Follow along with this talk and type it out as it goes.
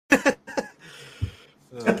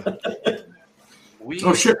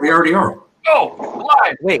Oh, shit, we already are. Oh,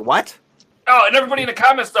 live. Wait, what? Oh, and everybody in the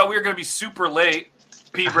comments thought we were going to be super late.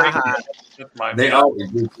 P-break.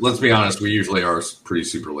 Let's be honest, we usually are pretty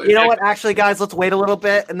super late. You know what? Actually, guys, let's wait a little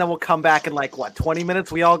bit, and then we'll come back in 20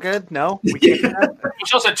 minutes? We all good? No? We can't do that?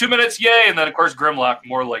 Michelle said 2 minutes, yay, and then, of course, Grimlock,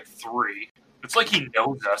 more like 3. It's like he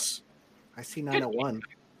knows us. I see 901.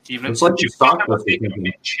 Even it's like you stocked us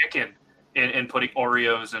chicken and putting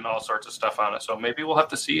Oreos and all sorts of stuff on it. So maybe we'll have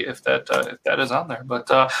to see if that is on there. But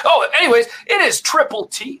anyways, it is Triple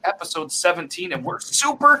T episode 17, and we're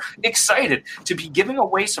super excited to be giving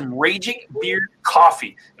away some Raging Beard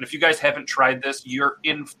coffee. And if you guys haven't tried this, you're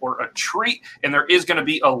in for a treat. And there is going to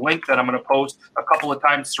be a link that I'm going to post a couple of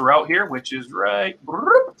times throughout here, which is right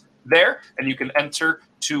there, and you can enter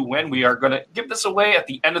to win. We are going to give this away at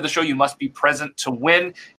the end of the show. You must be present to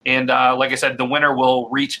win. And like I said, the winner will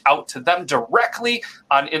reach out to them directly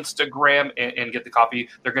on Instagram and get the copy.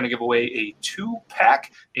 They're going to give away a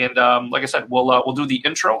 2-pack. And like I said, we'll do the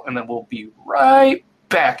intro, and then we'll be right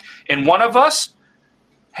back. And one of us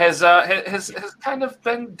has kind of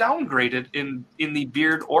been downgraded in the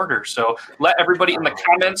beard order. So let everybody in the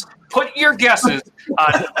comments put your guesses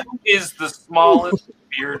on who is the smallest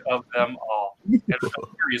beard of them all. And I'm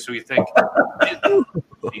curious who you think. And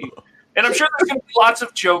I'm sure there's going to be lots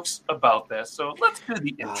of jokes about this. So let's do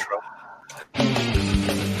the intro.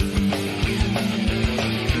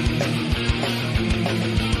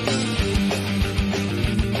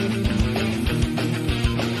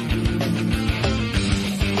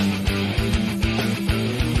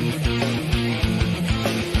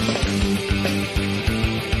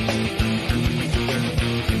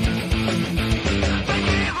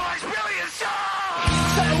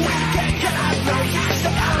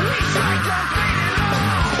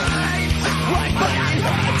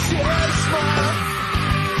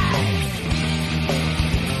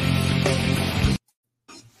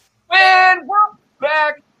 And we're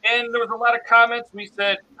back, and there was a lot of comments. We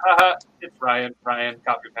said, haha, it's Ryan,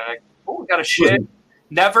 copy panic. Oh, we got a shit.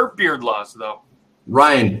 Never beard laws, though.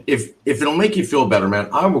 Ryan, if it'll make you feel better, man,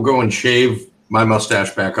 I will go and shave my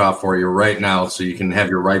mustache back off for you right now so you can have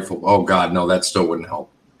your rightful. Oh, God, no, that still wouldn't help.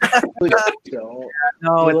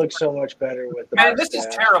 No, it looks so much better with the mustache. This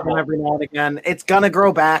is terrible. Every now and again. It's going to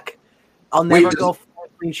grow back. I'll never go full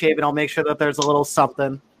clean shaven. I'll make sure that there's a little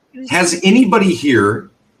something. Has anybody here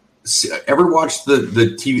ever watched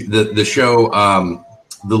the show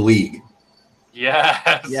The League?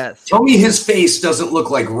 Yes. Tell me his face doesn't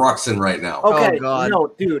look like Ruxin right now. Okay, oh, God.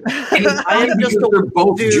 No, dude. I am just they're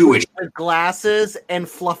both Jewish with glasses and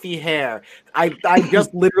fluffy hair. I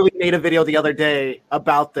just literally made a video the other day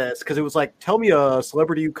about this because it was like, tell me a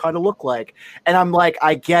celebrity you kind of look like. And I'm like,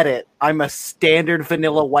 I get it. I'm a standard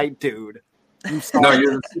vanilla white dude. No,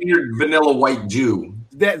 you're a standard vanilla white Jew.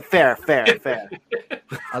 Fair.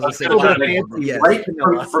 I was saying, right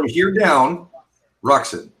from here down,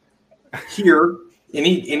 Ruxin. Here,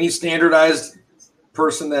 any standardized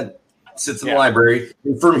person that sits in the library.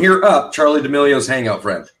 And from here up, Charlie D'Amelio's hangout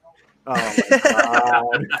friend. Oh,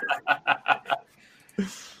 my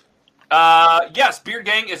God. Yes, Beard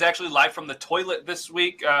Gang is actually live from the toilet this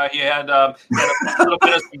week. He had a little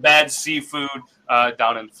bit of some bad seafood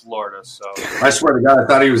down in Florida. So I swear to God, I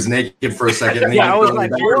thought he was naked for a second. I was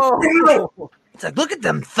like, whoa. It's like, look at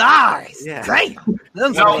them thighs. Yeah. Damn.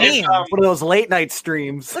 Those No, ham. One of those late night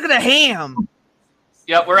streams. Look at the ham.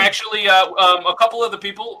 yeah, we're actually a couple of the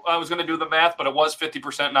people. I was going to do the math, but it was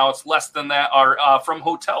 50%. Now it's less than that. Are from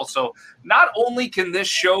hotels. So not only can this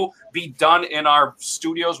show be done in our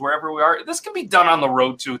studios wherever we are, this can be done on the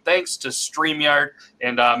road too, thanks to StreamYard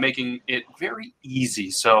and making it very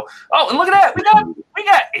easy. So and look at that, we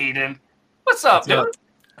got Aiden. What's up, dude?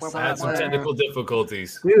 Had some technical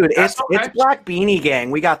difficulties. Dude, it's Black Beanie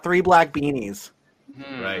Gang. We got 3 black beanies.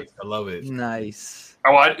 Right. I love it. Nice.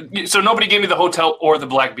 So nobody gave me the hotel or the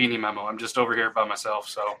Black Beanie memo. I'm just over here by myself.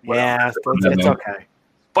 So yeah, it's okay.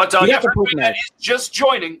 But for everybody that is just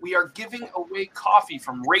joining, we are giving away coffee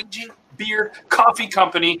from Raging Beard Coffee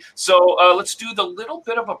Company. So let's do the little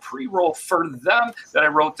bit of a pre-roll for them that I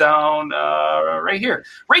wrote down right here.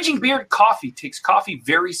 Raging Beard Coffee takes coffee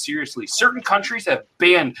very seriously. Certain countries have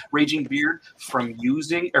banned Raging Beard from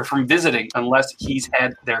visiting unless he's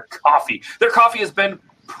had their coffee. Their coffee has been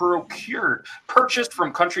purchased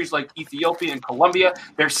from countries like Ethiopia and Colombia.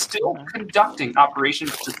 They're still conducting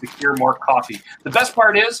operations to secure more coffee. The best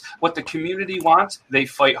part is what the community wants, they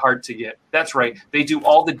fight hard to get. That's right. They do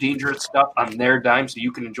all the dangerous stuff on their dime so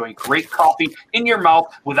you can enjoy great coffee in your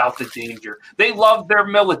mouth without the danger. They love their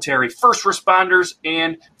military, first responders,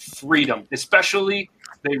 and freedom, especially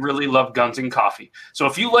they really love guns and coffee. So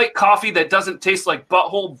if you like coffee that doesn't taste like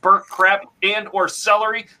butthole, burnt crap, and or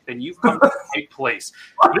celery, then you've come to the right place.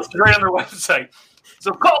 This is right on their website.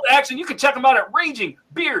 So call to action. You can check them out at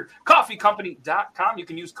RagingBeardCoffeeCompany.com. You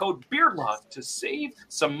can use code BEARDLAW to save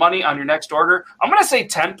some money on your next order. I'm going to say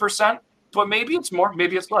 10%, but maybe it's more,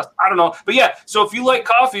 maybe it's less. I don't know. But yeah, so if you like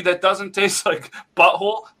coffee that doesn't taste like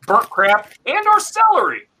butthole, burnt crap, and or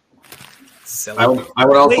celery. I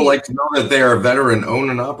would also like to know that they are veteran owned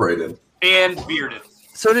and operated. And bearded.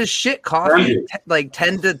 So does shit coffee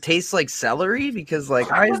tend to taste like celery? Because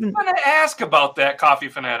like I was going to ask about that, Coffee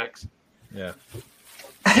Fanatics. Yeah.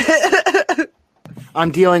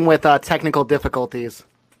 I'm dealing with technical difficulties.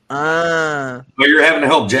 But you're having to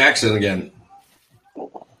help Jackson again.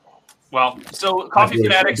 Well, so Coffee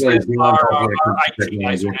Fanatics is our IT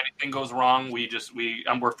guys. When anything goes wrong,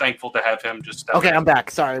 we're thankful to have him. Okay, I'm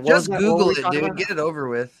back. Sorry. Just Google it, dude. About? Get it over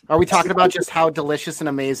with. Are we talking about just how delicious and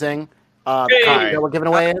amazing the coffee that we're giving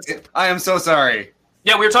away is? I am so sorry.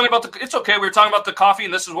 Yeah, we were talking about it's okay. We were talking about the coffee,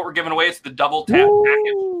 and this is what we're giving away. It's the double tap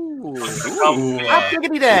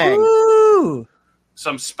package.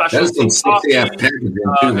 Some special coffee, packaging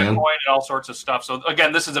too, man. and all sorts of stuff. So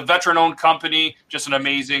again, this is a veteran-owned company, just an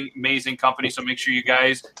amazing company. So make sure you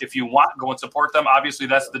guys, if you want, go and support them. Obviously,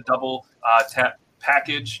 that's the double tap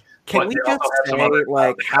package. Can we just say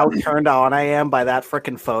like how turned on I am by that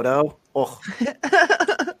freaking photo? Oh.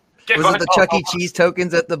 Was it the Chuck E. Cheese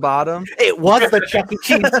tokens at the bottom? It was the Chuck E.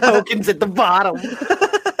 Cheese tokens at the bottom.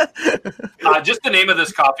 Just the name of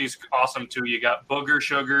this coffee is awesome too. You got Booger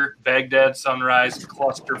Sugar, Baghdad Sunrise,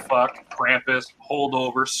 Clusterfuck, Krampus,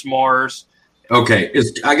 Holdover, S'mores. Okay,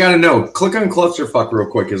 I gotta know. Click on Clusterfuck real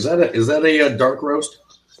quick. Is that a dark roast?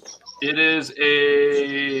 It is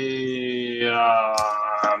a.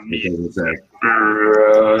 It's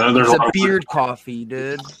a beard coffee,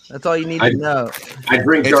 dude. That's all you need to know. I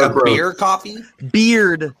drink dark roast. Beer coffee.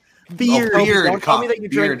 Beard. Don't tell me that you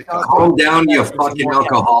drink coffee. Calm down, you fucking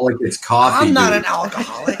alcoholic. It's coffee. I'm not an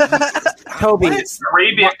alcoholic. Toby. It's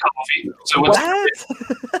Arabian coffee. So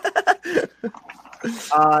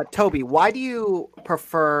Toby, why do you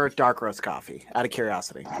prefer dark roast coffee? Out of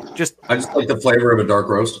curiosity, I just like the flavor of a dark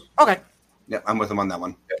roast. Okay. Yeah, I'm with him on that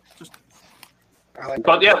one.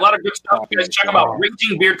 But yeah, a lot of good stuff. You guys check them out.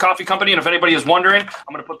 Raging Beard Coffee Company. And if anybody is wondering,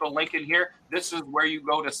 I'm going to put the link in here. This is where you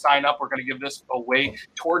go to sign up. We're going to give this away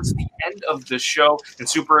towards the end of the show. And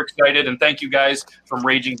super excited. And thank you guys from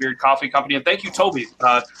Raging Beard Coffee Company. And thank you, Toby.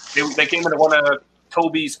 They came into one of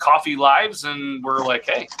Toby's coffee lives and we're like,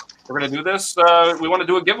 hey, we're going to do this. We want to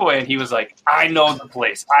do a giveaway. And he was like, I know the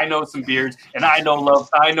place. I know some beards. And I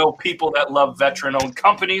know people that love veteran-owned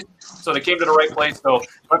companies. So they came to the right place. So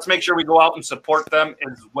let's make sure we go out and support them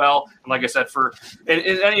as well. And like I said, and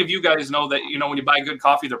any of you guys know that, when you buy good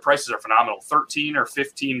coffee, their prices are phenomenal. $13 or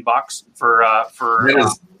 $15 for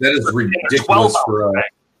that is ridiculous for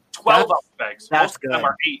 12 ounce bags. That's Most of them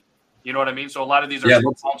are 8. You know what I mean? So a lot of these are 12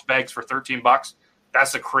 ounce bags for $13.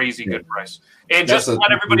 That's a crazy good price. And just to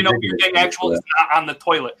let everybody know, Beard Gang Actual is not on the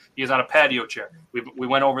toilet. He is on a patio chair. We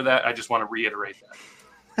went over that. I just want to reiterate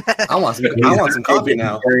that. I want some coffee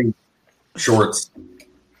now. Shorts.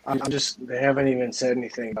 They haven't even said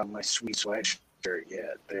anything about my sweet sweatshirt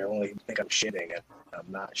yet. They only think I'm shitting, and I'm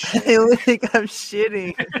not shitting. They only think I'm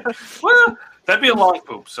shitting. Well, that'd be a long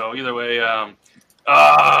poop. So either way,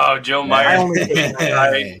 Joe Meyer.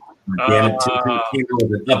 Damn it, came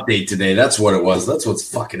with an update today. That's what it was. That's what's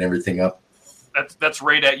fucking everything up. That's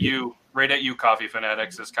right at you, Coffee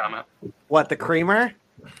Fanatics. This comment. What, the creamer?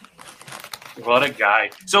 What a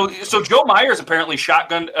guy. So Joe Myers apparently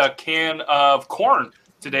shotgunned a can of corn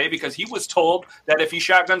today because he was told that if he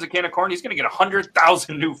shotguns a can of corn, he's going to get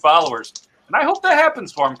 100,000 new followers. And I hope that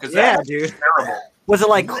happens for him because that's terrible. Was it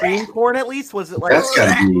like cream corn at least? Was it like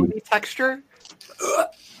texture?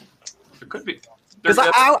 It could be. Because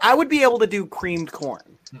I would be able to do creamed corn.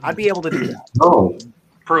 I'd be able to do that. No.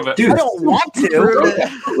 Prove it. Dude, I don't want to.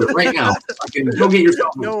 Prove it right now. Go get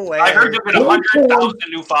yourself. No way. I heard you get 100,000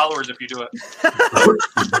 new followers if you do it.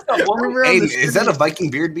 Hey, is that a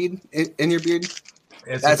Viking beard bead in your beard?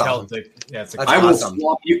 It's That's a Celtic. awesome. Yeah, it's I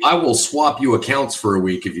will swap you accounts for a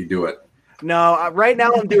week if you do it. No, right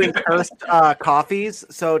now I'm doing cursed coffees.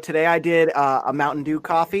 So today I did a Mountain Dew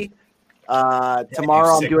coffee.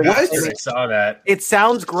 Tomorrow I'm doing. I saw that. It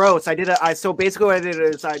sounds gross. So basically what I did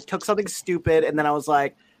is I took something stupid and then I was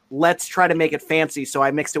like, let's try to make it fancy. So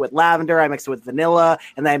I mixed it with lavender, I mixed it with vanilla,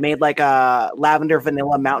 and then I made like a lavender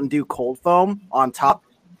vanilla Mountain Dew cold foam on top.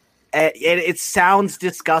 It sounds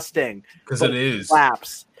disgusting Because it is.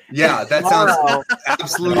 Slaps. Yeah, that sounds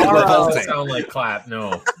absolutely That doesn't revolting. sound like clap.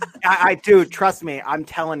 No. I do. Trust me. I'm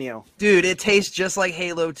telling you. Dude, it tastes just like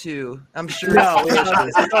Halo 2. I'm sure. No,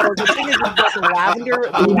 the thing is that the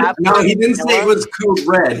lavender. No, he didn't say it was Code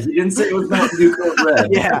Red. He didn't say it was Mountain Dew Code Red.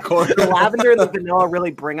 Yeah, the lavender and the vanilla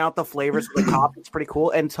really bring out the flavors of the coffee. It's pretty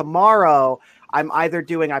cool. And tomorrow, I'm either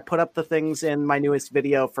doing. I put up the things in my newest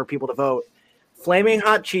video for people to vote: Flaming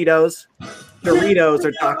Hot Cheetos, Doritos,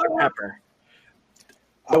 or Dr. Pepper.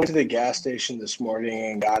 I went to the gas station this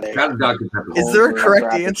morning and got Got a Dr. Pepper. Is there a correct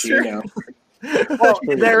Frappuccino. answer? Well,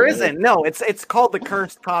 there isn't. No, it's called the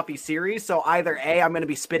Cursed Coffee series. So either A, I'm going to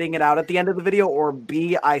be spitting it out at the end of the video, or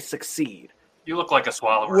B, I succeed. You look like a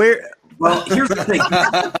swallower. Where? Well, here's the thing.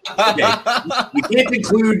 Okay.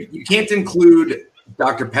 You can't include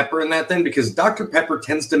Dr. Pepper in that then, because Dr. Pepper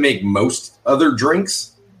tends to make most other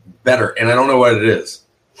drinks better, and I don't know what it is.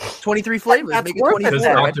 23 flavors. That's Make it worth it. 24. Because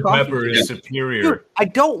Yeah, Dr. Pepper is superior. Dude, I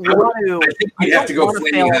don't want to. I think we have to go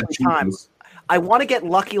Flaming Hot time. Cheetos. I want to get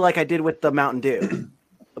lucky like I did with the Mountain Dew.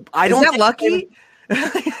 I Is don't that think- lucky?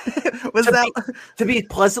 Was to that? Be, to be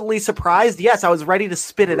pleasantly surprised? Yes, I was ready to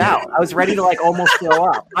spit it out. I was ready to like almost throw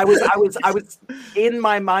up. I was in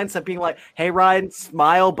my mindset being like, "Hey Ryan,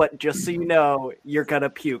 smile, but just so you know, you're gonna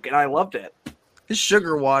puke," and I loved it. It's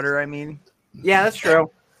sugar water. I mean, Yeah, that's true.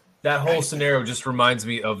 That whole scenario just reminds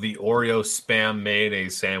me of the Oreo spam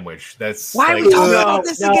mayonnaise sandwich. That's why are like, we talking about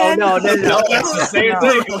this again? No, that's the same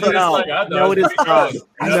thing. It's No, like, I thought no, it is was not. good.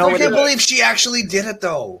 No, I it can't is. believe she actually did it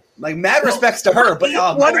though. Like, mad respects to her, but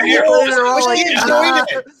What are you doing? They're all she like,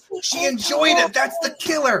 enjoyed it. She enjoyed it. That's the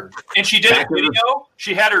killer. And she did a video.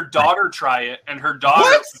 She had her daughter try it, and her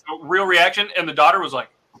daughter, real reaction, and the daughter was like,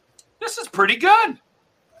 "This is pretty good.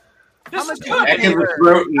 This is good." Back in the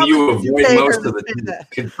throat, and you much did you avoid pay her most to of say it.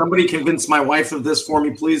 that? Can somebody convince my wife of this for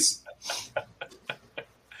me, please?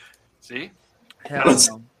 See? Hell Let's-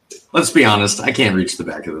 no. Let's be honest. I can't reach the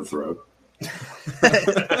back of the throat.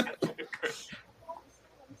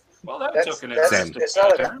 Well, that That's, took an that's interesting it's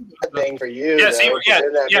not a turn. bad thing for you. Yeah, see, though, 'cause yeah,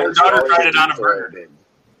 then that yeah, her means you daughter always tried it on a do burger. it.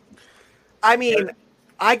 I mean,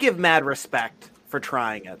 I give mad respect for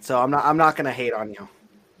trying it, so I'm not gonna hate on you.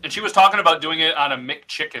 And she was talking about doing it on a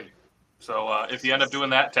McChicken. So if you end up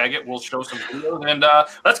doing that, tag it. We'll show some videos, and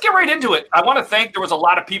let's get right into it. I want to thank. There was a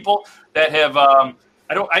lot of people that have.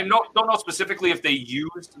 I don't know specifically if they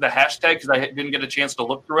used the hashtag because I didn't get a chance to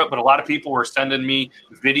look through it. But a lot of people were sending me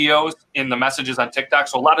videos in the messages on TikTok.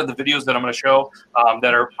 So a lot of the videos that I'm going to show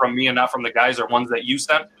that are from me and not from the guys are ones that you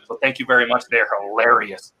sent. So thank you very much. They're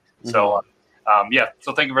hilarious. So yeah.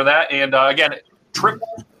 So thank you for that. And again.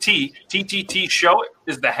 Triple T TTT show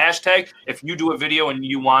is the hashtag. If you do a video and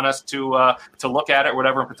you want us to look at it or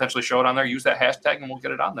whatever and potentially show it on there, use that hashtag and we'll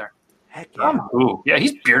get it on there. Heck yeah. Ooh, yeah,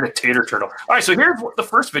 he's bearded tater turtle. All right, so here's the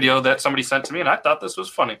first video that somebody sent to me, and I thought this was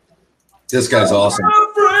funny. This guy's awesome.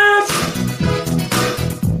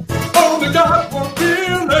 Only got one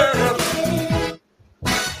feeling.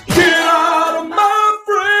 Get out of my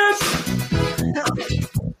friends.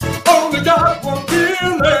 Only got one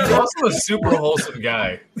feeling. He's also a super wholesome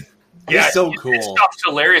guy. Yeah, He's so His cool. stuff's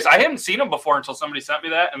hilarious. I hadn't seen him before until somebody sent me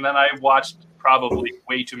that, and then I watched probably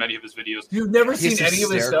way too many of his videos. You've never He's seen any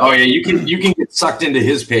of his hysterical. stuff? Oh yeah, you can get sucked into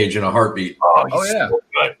his page in a heartbeat. Oh, he's Oh, yeah. so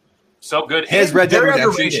good. So good. His And Red Dead very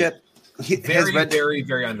Redemption underrated. shit. Very,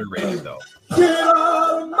 very underrated, though. Get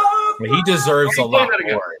out of my But he deserves a lot that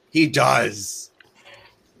again. more. He does.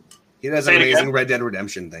 He does Say an it amazing again. Red Dead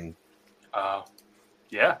Redemption thing.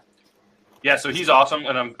 Yeah. Yeah, so he's awesome,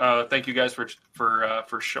 and I'm thank you guys for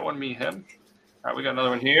showing me him. All right, we got another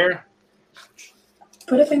one here.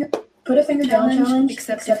 Put a finger down challenge,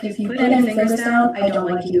 except if you put any fingers down, I don't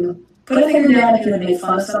like you. Put a finger down if you would make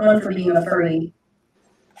fun of someone for being a furry.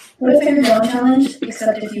 Put a finger down challenge,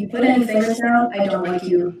 except if you put any fingers down, I don't like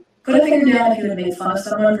you. Put a finger down if you would make fun of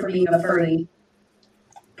someone for being a furry.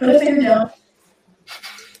 Put a finger down.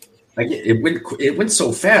 Like it went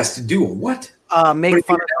so fast to do a what? Make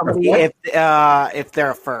fun of somebody if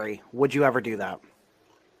they're a furry. Would you ever do that?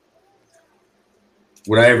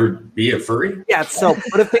 Would I ever be a furry? Yeah, so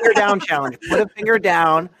put a finger down challenge. Put a finger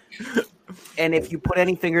down, and if you put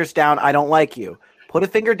any fingers down, I don't like you. Put a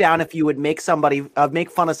finger down if you would make fun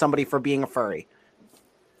of somebody for being a furry.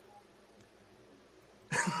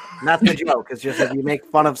 And that's the joke. It's just if you make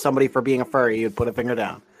fun of somebody for being a furry, you'd put a finger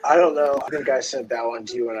down. I don't know. I think I sent that one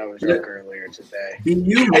to you when I was drunk earlier today. Be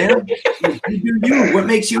you, man. You do you. What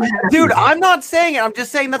makes you happy? Dude, I'm not saying it. I'm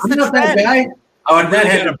just saying that's I'm the not that trend. guy. Oh, and that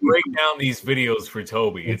I'm had gonna to be break down these videos for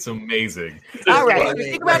Toby. It's amazing. All right,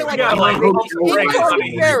 think about it like Yeah, like,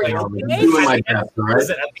 furry. doing my best, all right?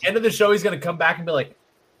 Listen, at the end of the show, he's gonna come back and be like,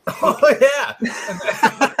 "Oh yeah."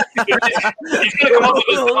 He's gonna come up with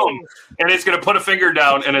his own, and it's gonna put a finger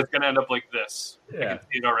down, and it's gonna end up like this. Yeah. I can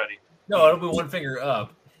see it already. No, it'll be one finger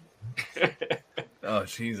up. Oh,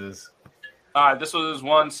 Jesus. This was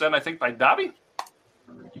one sent, I think, by Dobby.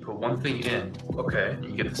 You put one thing in, okay,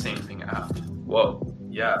 you get the same thing out. Whoa,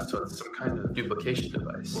 yeah, so it's some kind of duplication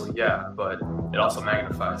device. Well, yeah, but it also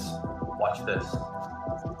magnifies. Watch this.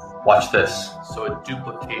 Watch this. So it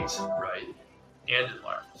duplicates, right, and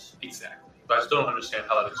enlarges. Exactly. But I still don't understand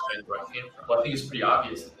how that explains where I came from. Well, I think it's pretty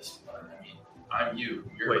obvious at this point. I mean, I'm you,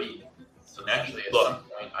 you're me. So naturally, at some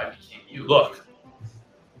point, I became you. Look.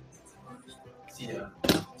 Yeah.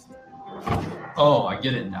 Oh, I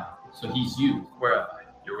get it now. So he's you. Where am I?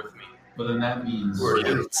 You're with me. But then that means... Where are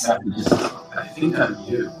you? I think I'm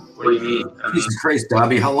you. What do you mean? Jesus Christ,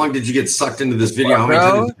 Dobby, how long did you get sucked into this video?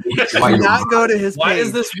 Bro, do not go to his page. Why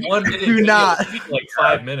is this 1 minute? Do not. Like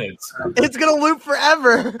 5 minutes. It's going to loop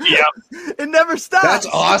forever. Yeah. It never stops. That's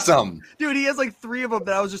awesome. Dude, he has like 3 of them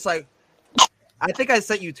that I was just like... I think I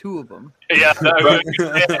sent you 2 of them. Yeah. I'm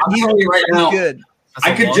telling you right now, Good.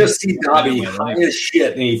 I could just see Dobby high as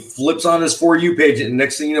shit, and he flips on his For You page, and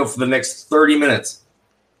next thing you know, for the next 30 minutes.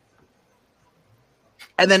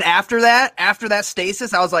 And then after that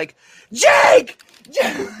stasis, I was like, Jake!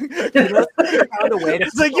 It's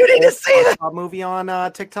like, you need to see that movie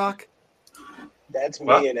on TikTok. That's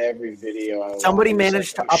me in every video. I Somebody watch.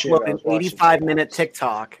 managed to upload an 85-minute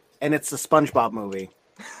TikTok, and it's the SpongeBob movie.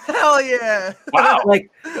 Hell yeah. Wow.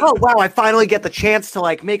 Like, oh wow, I finally get the chance to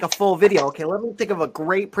like make a full video. Okay, let me think of a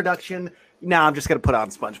great production. Now I'm just gonna put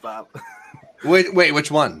on SpongeBob. Wait,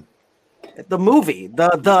 which one? The movie.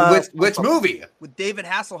 The which movie? With David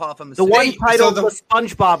Hasselhoff. The one titled the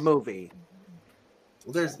SpongeBob movie.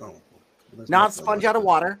 Well, there's no. Not Sponge Out of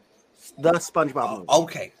Water. The SpongeBob movie.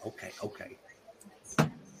 Okay.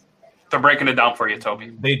 They're breaking it down for you,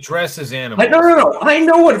 Toby. They dress as animals. No. I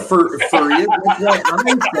know what furry is. That's why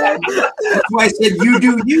I said. That's why I said you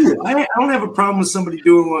do you. I don't have a problem with somebody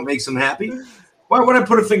doing what makes them happy. Why would I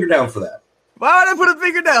put a finger down for that? Why would I put a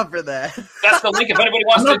finger down for that? That's the link. If anybody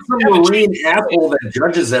wants I'm not to, some marine asshole that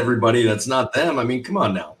judges everybody. That's not them. I mean, come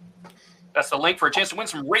on now. that's the link for a chance to win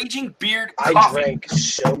some Raging Beard I coffee. drank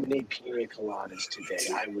so many pina coladas today.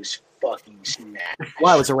 I was fucking smashed.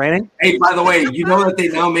 Why was it raining? Hey, by the way, you know that they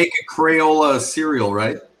now make a Crayola cereal,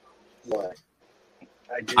 right? What?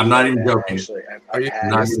 I'm not even joking. Actually, Are you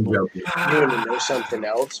not even joking? You want to know something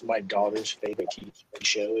else? My daughter's favorite TV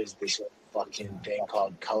show is this fucking thing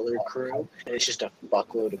called Color Crew, and it's just a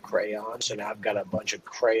fuckload of crayons. So now I've got a bunch of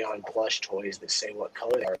crayon plush toys that say what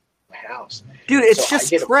color they are in my house. Dude, it's So just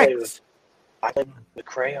I get to play tricks. I play with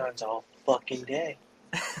crayons all fucking day.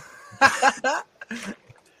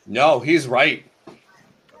 No, he's right.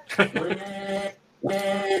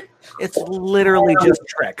 It's literally just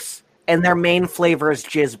tricks. And their main flavor is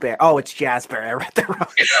Jizzberry. Oh, it's Jazzberry. I read that wrong.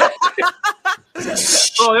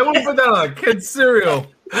 Oh, they want to put that on a kid's cereal.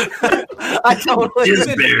 I totally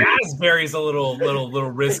Jazzberry's a little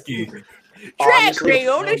risky. Jazzberry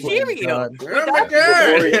on a cereal.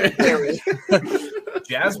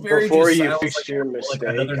 Jazzberry Before just you sounds fixed your like mistake,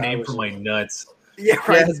 another I name was- for my nuts. Yeah,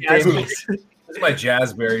 right. It's my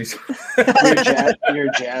jazzberries. Your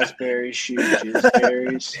jazzberries shoot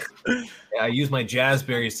jizzberries. Yeah, I use my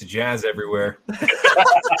jazzberries to jazz everywhere.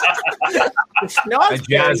 No, I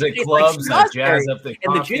jazz at clubs. I jazz up the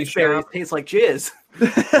and the coffee jizzberries shop. taste like jizz.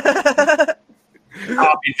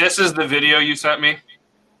 Copy. This is the video you sent me.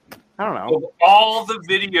 I don't know. Of all the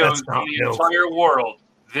videos That's in not the milk. entire world,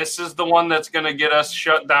 this is the one that's going to get us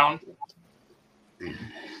shut down.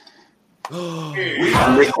 We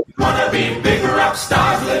wanna be big rock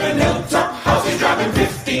stars, living hilltop houses, driving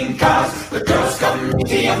 15 cars. The girls come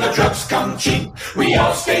easy and the drugs come cheap. We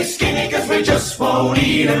all stay skinny cause we just won't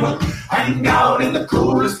eat, and we'll hang out in the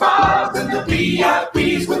coolest bars and the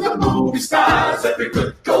VIPs with the movie stars. Every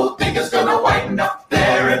good gold digger's gonna wind up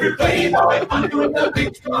there. Every playboy under with the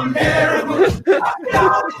big blonde hair, and we'll hang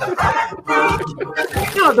out in the back room.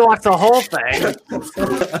 You don't have to watch the whole thing.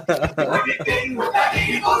 Everything with that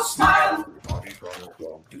evil smile.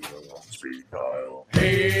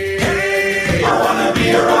 Hey, I wanna be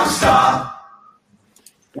a rock star.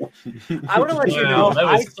 I want to let you know That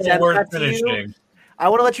I was so sent worth that to you. finishing. I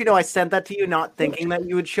want to let you know I sent that to you, not thinking that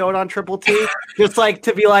you would show it on Triple T. Just like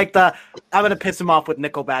to be like I'm gonna piss him off with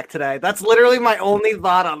Nickelback today. That's literally my only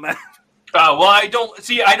thought on that. Well, I don't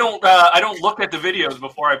look at the videos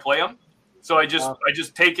before I play them. So I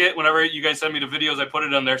just take it whenever you guys send me the videos. I put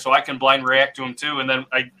it on there so I can blind react to them too. And then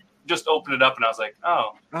I just open it up and I was like,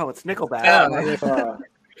 oh, it's Nickelback.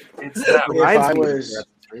 it's that.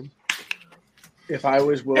 If I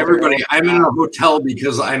was Will Everybody, Ferrell, I'm in a hotel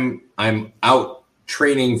because I'm out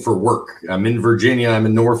training for work. I'm in Virginia. I'm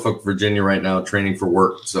in Norfolk, Virginia right now, training for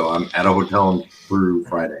work. So I'm at a hotel through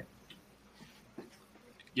Friday.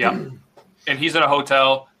 Yeah. And he's in a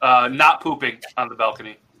hotel, not pooping on the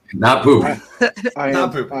balcony. Not pooping. I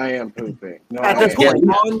am pooping. No, At this point,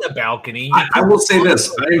 on the balcony. I will say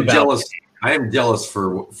this: I am jealous. I am jealous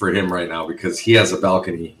for him right now because he has a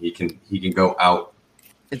balcony. He can go out.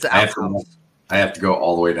 It's an I outhouse. have to go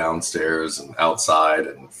all the way downstairs and outside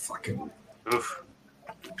and fucking. Oof.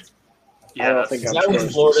 I don't think Is I'm that what close to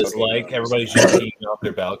Florida's something like? Everybody's just eating off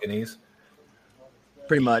their balconies.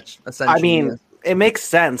 Pretty much. Essentially. I mean, it makes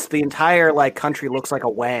sense. The entire country looks like a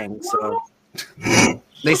wang. So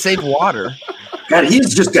they save water. God,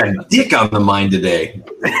 he's just got dick on the mind today.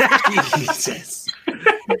 Jesus.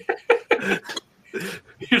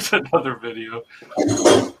 Here's another video.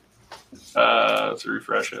 Let's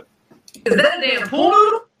refresh it. Is that a damn pool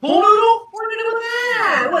noodle? Pool noodle? What are we doing with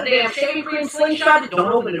that? What a damn shaving cream slingshot?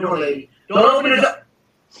 Don't open the door, lady. Don't open the door.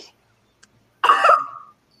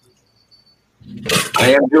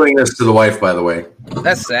 I am doing this to the wife, by the way.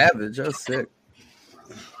 That's savage. That's sick.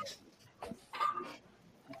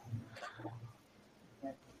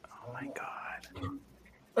 oh my god.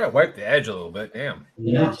 I gotta wipe the edge a little bit. Damn.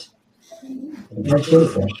 Yeah.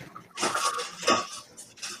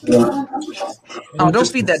 Oh, don't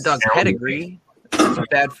feed that dog pedigree. That's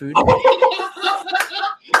bad food.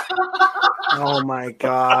 Oh my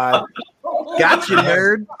god. Gotcha,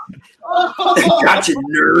 nerd. Gotcha,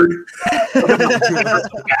 nerd.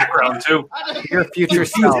 Background too. Your future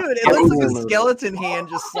self. Dude, it looks like a skeleton hand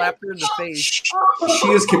just slapped her in the face. She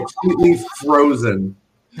is completely frozen.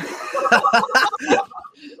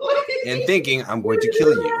 And thinking, I'm going to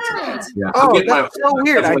kill you. Yeah. Oh, I'll get that's so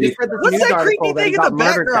weird. I just read this What's news that article creepy that he thing in got the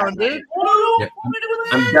murdered background, that dude? Yeah,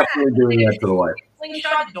 I'm definitely doing that to the wife.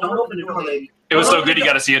 Slingshot? Don't open the door, lady. It was so good you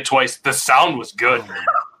got to see it twice. The sound was good.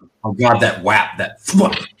 Oh God, that whap, that.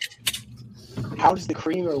 How does the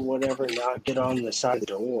cream or whatever not get on the side of the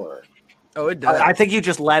door? Oh, it does. I think you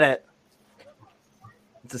just let it.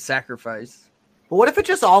 It's a sacrifice. But what if it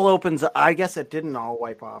just all opens? I guess it didn't all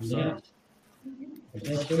wipe off. So. Yeah.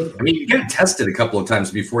 I mean, you gotta test it a couple of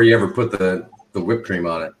times before you ever put the whipped cream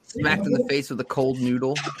on it. Smacked in the face with a cold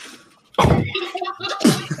noodle.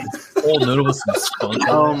 Old noodle with some skunk.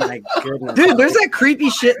 Oh my goodness. Dude, there's that creepy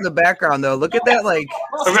shit in the background, though. Look at that, I'm gonna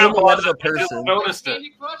silhouette pause of a it. I just person. noticed it.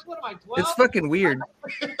 It's fucking weird.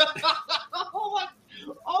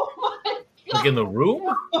 Oh my Like in the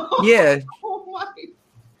room? Yeah. Oh my.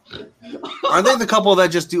 Aren't they the couple that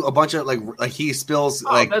just do a bunch of like he spills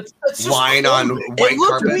That's just wine on It white looked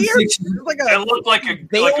carpet? weird. It was It looked like a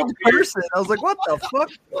veiled weird- person. I was like, what the fuck?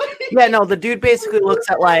 Yeah, no, the dude basically looks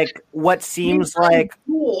at what seems like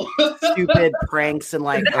stupid pranks and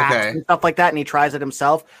hacks Okay. and stuff like that, and he tries it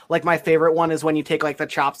himself. Like my favorite one is when you take the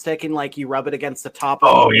chopstick and you rub it against the top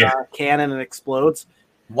of the can and it explodes.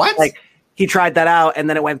 What? He tried that out and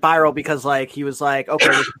then it went viral because he was like, okay,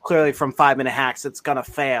 this is clearly from 5 Minute Hacks, it's gonna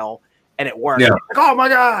fail, and it worked. Yeah. Like, oh my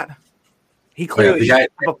god. He clearly the guy-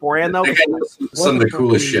 beforehand though. That guy knows some of the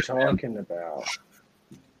coolest shit. What are you talking about?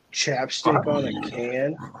 Chapstick on a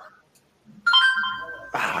can?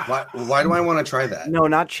 Why do I want to try that? No,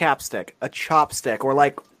 not chapstick, a chopstick or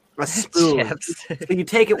a spoon. Chapstick. So you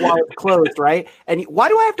take it while it's closed, right? And why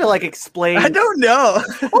do I have to explain? I don't know.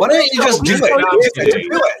 Why don't you just do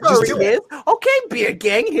it? Just do it. Okay, beer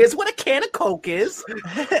gang. Here's what a can of Coke is.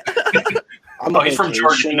 I'm Oh, he's from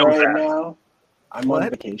Georgia. He vacation knows right that. now. I'm What? on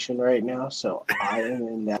vacation right now, so I am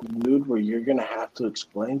in that mood where you're gonna have to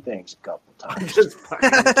explain things a couple I'm times. just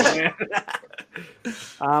fucking.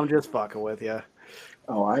 I'm just fucking with you.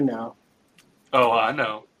 Oh, I know. Oh, I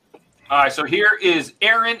know. All right, so here is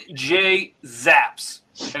Aaron J. Zaps,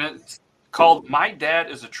 and it's called "My Dad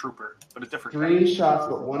Is a Trooper," but a different kind. 3 shots,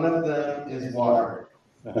 but one of them is water.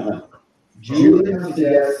 Julie has to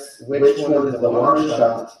guess which one is the water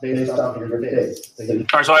shot based off of your face. So you All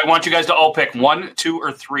right, so I want you guys to all pick 1, 2,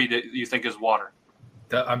 or 3 that you think is water.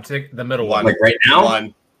 I'm taking the middle One. one. Right now?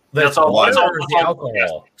 One. That's all. Water That's all. or the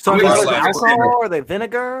alcohol? So I'm are gonna they say- alcohol? Are they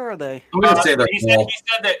vinegar? Are they? I'm gonna say he that.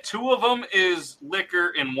 said that 2 of them is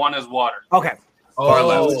liquor and 1 is water. Okay. I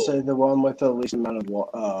would Oh, say the one with the least amount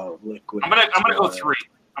of liquid. I'm gonna go 3.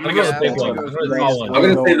 I'm gonna I'm go gonna big one. Yeah. I'm gonna tall one. I'm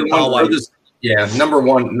gonna say the All one. white. Number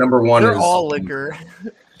one. Number one They're is all liquor.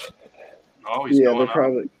 Oh, he's Yeah, going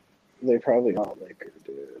up. they probably all liquor,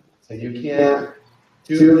 dude. So you can't.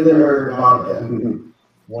 2 of them are vodka.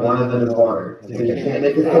 1 of them is water. So you can't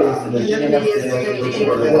make a face, and then she has to say which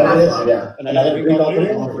one it is. Yeah. And I think all 3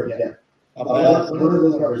 of them. Yeah. One of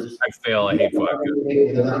those numbers. I fail. I hate vodka.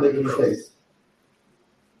 They're not making a face.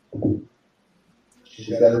 She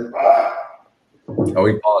says, Oh,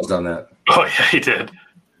 he paused on that. Oh yeah, he did.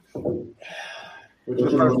 Which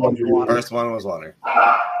one was water? First one was water.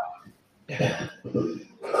 The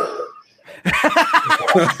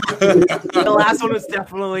last one was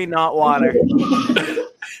definitely not water. The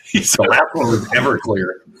last one was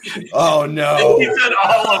Everclear. Oh no! He said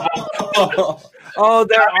all of them. Oh,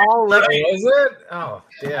 they're all liquor. Is it? Oh,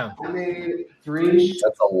 damn. I made 3.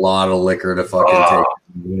 That's a lot of liquor to fucking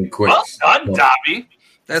take. Quick. Well done, Dobby.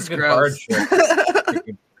 That's Good gross.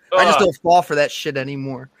 hardship. I just don't fall for that shit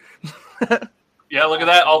anymore. Yeah, look at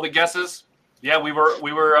that. All the guesses. Yeah, we were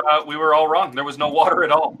all wrong. There was no water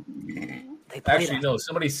at all. Actually, no.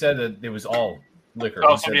 Somebody said that it was all liquor.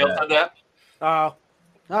 Oh, Who somebody else said that? Oh, all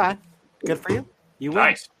right. Good for you. You win.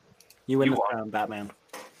 Nice. You win You this won. round, Batman.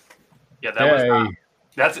 Yeah, that was not,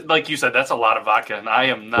 that's like you said. That's a lot of vodka, and I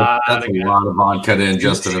am not. That's a lot of vodka in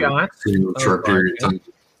just in a short period of time.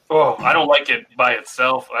 Oh, I don't like it by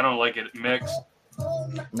itself. I don't like it mixed.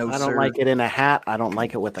 No, I don't like it in a hat. I don't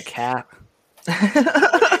like it with a cat.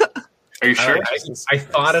 Are you sure? I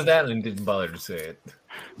thought of that and didn't bother to say it.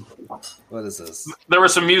 What is this? There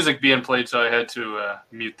was some music being played, so I had to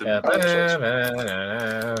mute the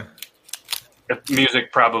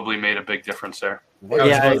music. Probably made a big difference there.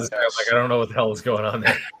 I don't know what the hell is going on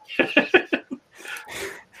there.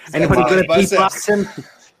 Anybody good at beatboxing?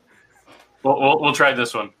 We'll try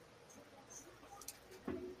this one.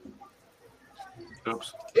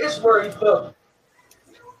 Oops. It's where he fucked.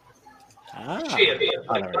 Shit,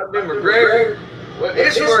 I've been McGregor. Well,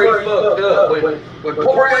 it's where he fucked up. When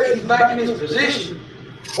Poirier's back in his position,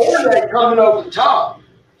 Poirier coming over the top.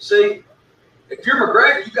 See, if you're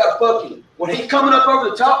McGregor, you got to fuck him. When he's coming up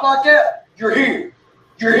over the top like that, you're here.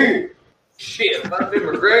 You're here. Shit, if I've been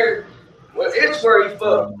McGregor, well, it's where he fucked.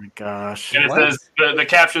 Oh my gosh. And it says the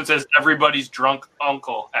caption says everybody's drunk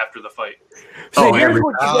uncle after the fight. So here's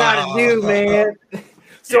what you gotta do, man.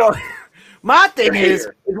 So my thing is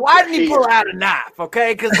why didn't he pull out a knife?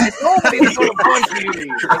 Okay, because nobody's gonna punch you.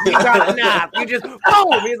 If you got a knife, you just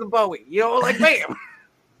boom, here's a Bowie. You know, like bam.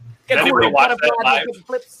 Did anybody watch that live?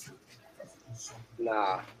 Flips.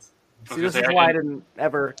 Nah. See, this is why I didn't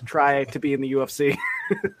ever try to be in the UFC.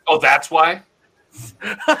 Oh, that's why.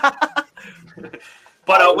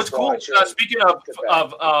 But what's cool, speaking of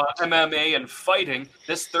MMA and fighting,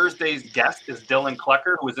 this Thursday's guest is Dylan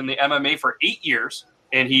Klecker, who was in the MMA for 8 years,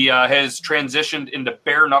 and he has transitioned into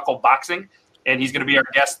bare knuckle boxing. And he's going to be our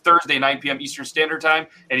guest Thursday, 9 p.m. Eastern Standard Time,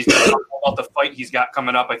 and he's going to talk about the fight he's got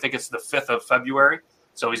coming up. I think it's the 5th of February.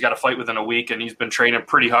 So he's got a fight within a week, and he's been training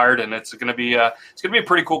pretty hard, and it's going to be a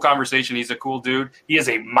pretty cool conversation. He's a cool dude. He is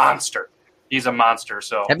a monster. He's a monster.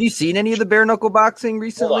 So, have you seen any of the bare knuckle boxing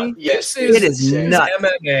recently? Yes, it is nuts.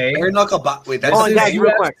 MMA. Bare knuckle boxing. Wait, that's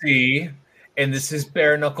UFC, and this is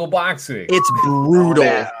bare knuckle boxing. It's brutal.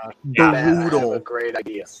 Brutal. I have a great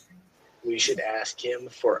idea. We should ask him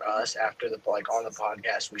for us after on the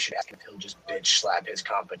podcast. We should ask him if he'll just bitch slap his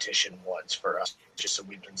competition once for us, just so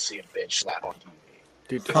we can see a bitch slap on TV.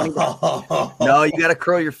 Dude, no, you got to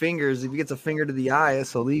curl your fingers. If he gets a finger to the eye,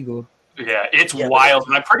 it's illegal. Yeah, it's wild.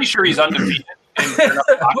 And I'm pretty sure he's undefeated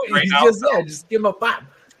right now. Just give him a pop.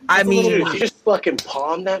 I mean, you just fucking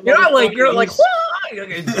palm that. You're not like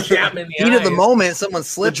jab in the heat of the moment, someone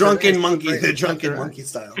slips. The drunken monkey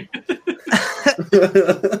style.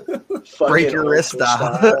 Break your wrist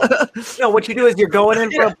off. No, what you do is you're going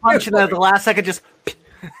in for a punch, and at the last second, just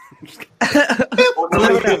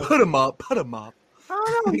put him up. I don't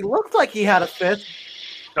know. He looked like he had a fist.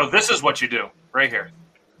 No, this is what you do right here.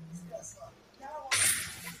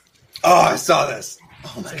 Oh, I saw this.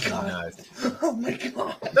 Oh my god. Oh my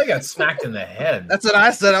god. They got smacked in the head. That's what I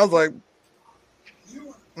said. I was like,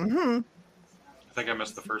 I think I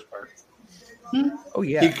missed the first part. Oh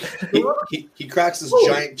yeah. He cracks his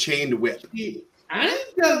giant chained whip. I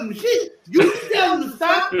ain't telling him shit. You tell him to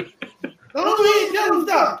stop. Don't tell him to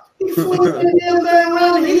stop. He swung that damn thing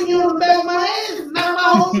around and hit me on the back of my ass and knocked my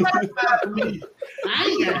whole life out of me. I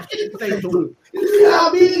ain't got shit to say to him. You see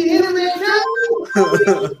how big the internet now?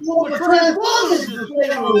 Want to transform this thing.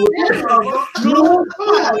 You know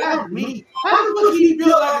what? That's me. How the fuck he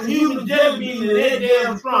built like a human jelly bean and that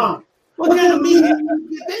damn strong? What kind of meat you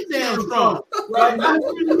get that damn strong? Right now,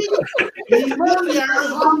 he's really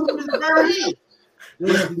hard with his bare hands.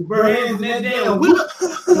 His bare hands and that damn whip.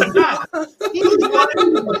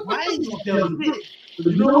 I ain't gonna tell you this.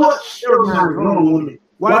 But you know what? Everybody's wrong with me.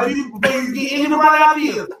 Why do you before you get anybody out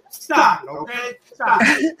here? Stop, okay? Stop.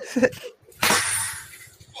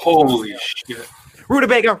 Holy shit.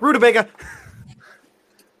 Rutabaga.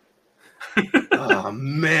 Oh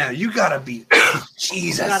man, you gotta be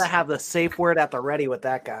Jesus. You gotta have the safe word at the ready with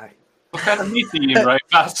that guy. What kind of meat do you eat, right?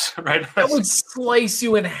 Right. That would slice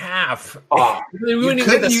you in half. Oh, we wouldn't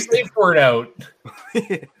even get the safe word out.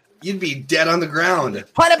 You'd be dead on the ground.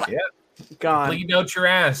 Yeah. Gone. Bleeding out your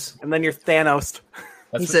ass. And then you're Thanos.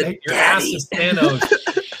 That's what your ass is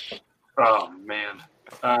Thanos. Oh man.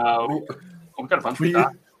 We got a bunch of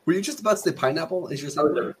that. Were you just about to say pineapple? Is yours? I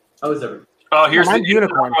was there. Oh, here's mine's the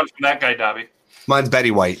unicorn one from that guy, Dobby. Mine's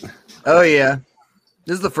Betty White. Oh yeah,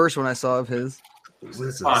 this is the first one I saw of his. What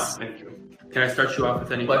is Fine, this? thank you. Can I start you off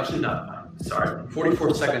with any question? No. Sorry.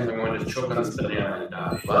 44 seconds, I'm going to choke on this banana and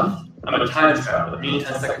die. Well, I'm a time traveler. Me in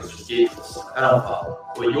 10 seconds just gave this. I don't follow.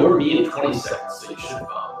 Well, you're me in 20 seconds, so you should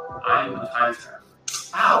follow. I'm a time traveler.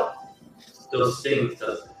 Ow! Still stings,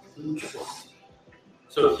 doesn't it?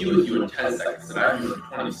 So he was you in 10 seconds, and I'm you in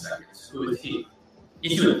 20 seconds. Who is he?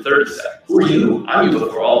 He's you in 30 seconds. Who are you? I'm you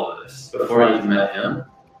before all of this. Before I even met him.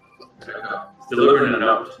 There you go. He's delivering a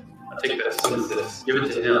note. I'll take this. What is this? Give it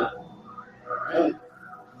to him. Alright.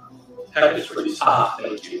 Package for you. Ah,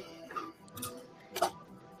 thank you.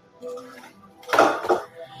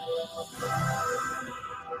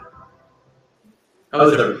 How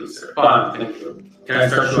was everything, sir? Fine, thank you. Can I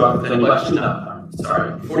start you off with any question? No,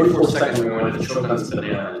 sorry. 44 seconds, we wanted to choke on this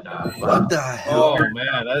banana and die. What the hell? Oh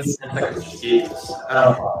man, that's 10 seconds just gave us.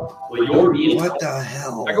 Well, you're me. What the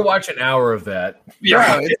hell? I could watch an hour of that.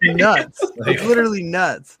 Yeah, it's nuts. It's literally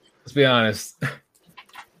nuts. Let's be honest.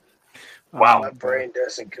 Wow. My brain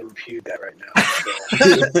doesn't compute that right now.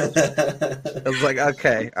 I was like,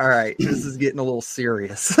 okay, all right, this is getting a little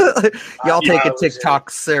serious. Y'all take a TikTok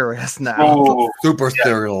serious now. Oh, Super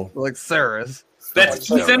serial. Like serious. that's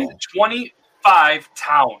Ethan 25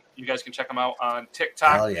 Town. You guys can check him out on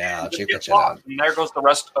TikTok. Hell yeah, check that shit Off, out. and there goes the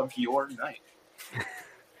rest of your night.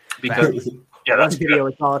 Because yeah, One that's video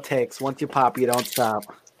good. is all it takes. Once you pop, you don't stop.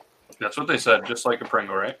 That's what they said. Just like a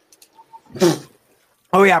Pringle, right?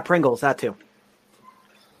 Oh yeah, Pringles, that too.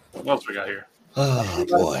 What else we got here? Oh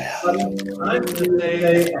boy.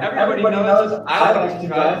 Everybody knows I like to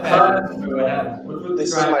drive fast. This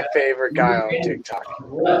is my favorite guy on TikTok.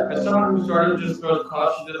 As someone who sort of just throws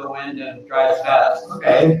caution to the wind and drives fast.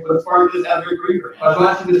 Okay, let's spark this every agreement. I was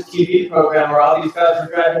watching this TV program where all these guys are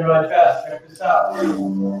driving really fast. Check this out.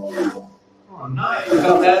 Oh, nice. Look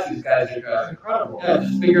how fast these guys are driving. Incredible. Yeah,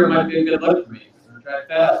 just figure it might be a good look for me. Drive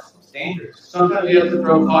fast. It's dangerous. Sometimes you have to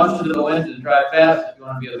throw caution to the wind and drive fast if you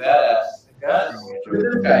want to be a badass. Guys, look at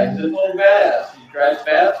this guy. He's a little badass. He drives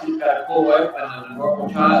fast. He's got a cool wife and a normal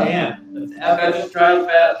child. Damn, that's epic. Guy just drives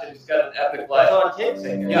fast and he's got an epic life. That's all it takes.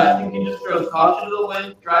 Yeah, I think he just throws caution to the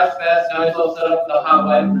wind, drives fast. Now he's all set up with a hot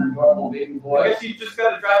wife and a normal baby boy. I guess you just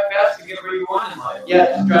got to drive fast to get where you want in life. Yeah,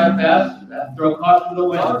 just drive fast. Throw caution to the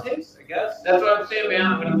wind. That's all it takes, I guess. That's what I'm saying, man.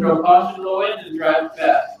 I'm going to throw caution to the wind and drive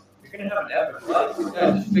fast. You're going to have an epic life.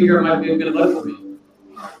 Yeah, just figure it might be a good look for me.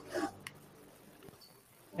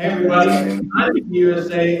 Hey everybody, I'm from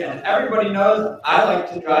USA, and everybody knows I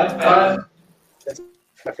like to drive fast. That's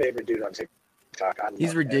my favorite dude on TikTok. I He's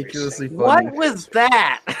love ridiculously every funny. What was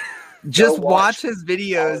that? Just Go watch watch his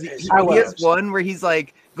videos. He I has was. one where he's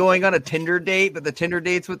like going on a Tinder date, but the Tinder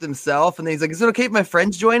date's with himself, and then he's like, "Is it okay if my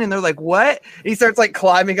friends join?" And they're like, "What?" And he starts like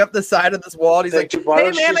climbing up the side of this wall. And he's like, Why "Hey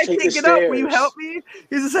don't you man, I just take can't the get up. Will you stairs?" help me?"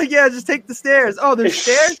 He's just like, "Yeah, just take the stairs." Oh, there's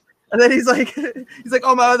stairs. And then he's like,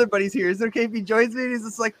 "Oh, my other buddy's here. Is it okay if he joins me?" And he's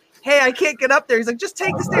just like, "Hey, I can't get up there." He's like, "Just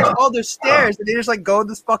take the stairs." Oh, there's stairs. And they just like go in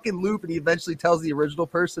this fucking loop, and he eventually tells the original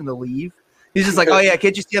person to leave. He's just like, "Oh yeah,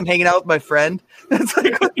 can't you see I'm hanging out with my friend?" It's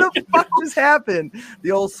like, what the fuck just happened?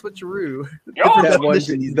 The old switcheroo. That one,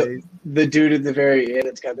 these days. the dude at the very end,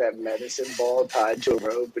 it's got that medicine ball tied to a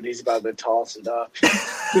rope, and he's about to toss it up.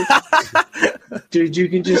 Dude, you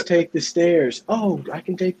can just take the stairs. Oh, I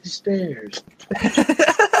can take the stairs.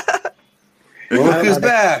 Look who's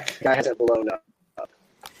back. Guy hasn't blown up.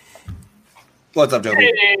 What's up, Joby?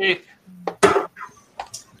 Hey.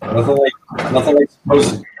 Nothing like supposed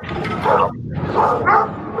to.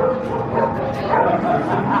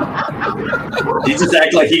 He just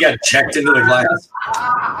act like he got checked into the glass.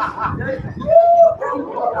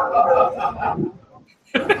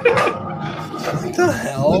 What the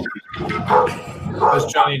hell? That's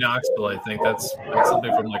Johnny Knoxville, I think. That's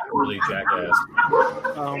something from like early Jackass.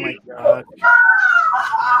 Oh my god.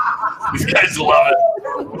 These guys love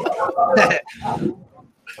it.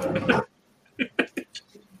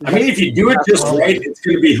 I mean, if you do it just right, it's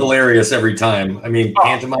going to be hilarious every time. I mean,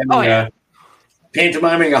 pantomiming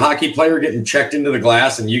a hockey player getting checked into the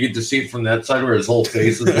glass, and you get to see it from that side where his whole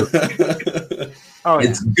face is.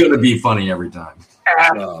 It's going to be funny every time.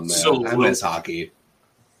 Oh man, I miss hockey.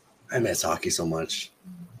 I miss hockey so much.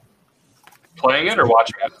 Playing it or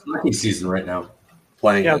watching it? Hockey season right now.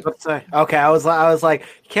 playing Yeah, I it. was about to say. Okay, I was like,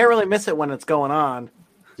 you can't really miss it when it's going on.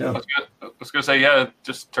 I was gonna say, yeah,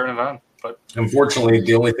 just turn it on. But Unfortunately,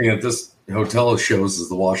 the only thing that this hotel shows is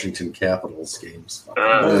the Washington Capitals games.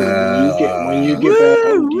 When you get back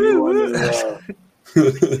home, do you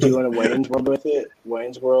want to Wayne's World with it?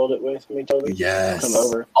 Wayne's World it with me, Toby? Yes. Come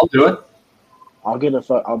over. I'll do it. I'll be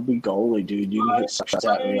goalie, dude. You can hit shots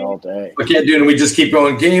at me all day. Okay, dude, and we just keep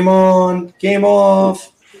going. Game on, game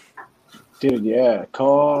off. Dude, yeah.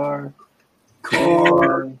 Car.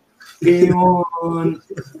 Game on.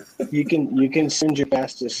 You can send your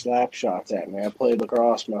fastest slap shots at me. I played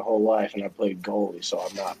lacrosse my whole life, and I played goalie, so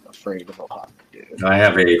I'm not afraid of a puck, dude. I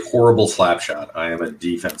have a horrible slap shot. I am a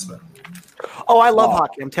defenseman. Oh, I love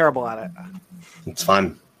hockey. I'm terrible at it. It's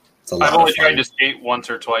fun. It's a lot I've only of fun. tried to skate once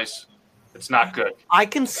or twice. It's not good. I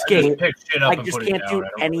can skate. pick shit up I and just put it can't down. do I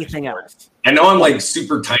don't anything else. I know I'm like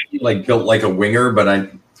super tiny, like built like a winger, but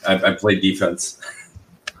I play defense.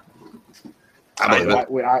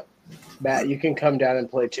 Matt, you can come down and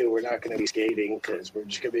play too. We're not going to be skating because we're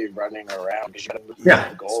just going to be running around. Because you got to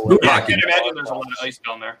Yeah, goal. boot I hockey. can't imagine there's a lot of ice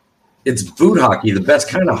down there. It's boot hockey, the best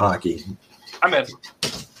kind of hockey. I'm in.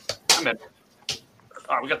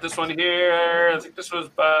 Oh, we got this one here. I think this was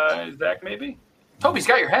by Zach, maybe. Toby's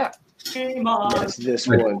got your hat. Yes, this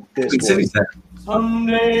one.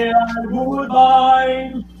 Someday I would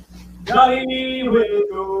find Johnny with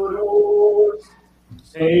good oars,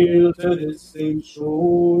 sail to distant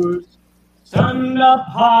shores, stand up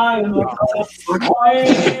high in the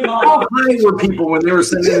How high were people when they were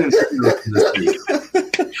sending in this week?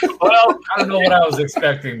 Well, I don't know what I was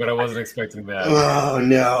expecting, but I wasn't expecting that. Oh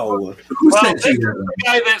no! Who Well, sent this you is that? the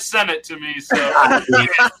guy that sent it to me. So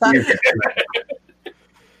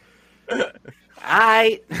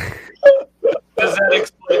does that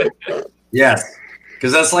explain it? Yes,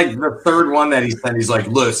 because that's like the third one that he sent. He's like,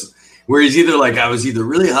 listen, where he's either like, I was either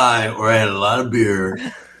really high or I had a lot of beer.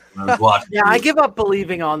 And I was watching. Yeah, I give up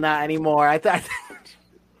believing on that anymore.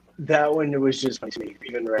 That one was just like me,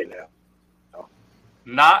 even right now.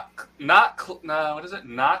 What is it?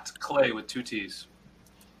 Not Clay with 2 T's.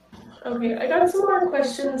 Okay, I got some more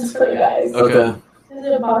questions for you guys. Okay. Does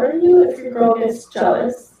it bother you if your girl gets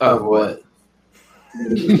jealous? Of what?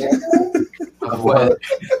 Of what?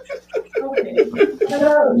 Okay. What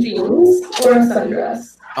about jeans or a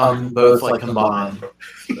sundress? Both like combined.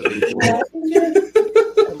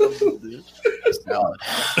 Salad.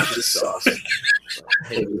 Sauce.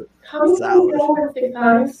 How many people with thick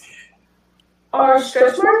thighs? Are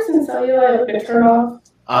stretch marks and cellulite a good turn off?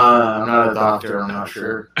 I'm not a doctor. I'm not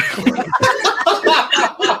sure.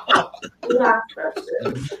 Last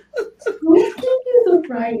question. Who gave you the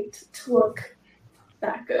right to look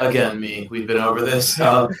that good? Again, me. We've been over this.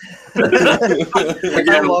 I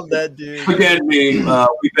love that dude. Again, me.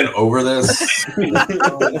 We've been over this.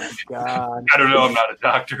 Oh my god! I don't know. I'm not a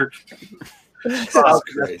doctor.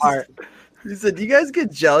 He said, "Do you guys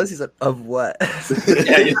get jealous?" He said, "Of what?" Yeah,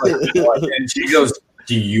 he's like, what? And she goes,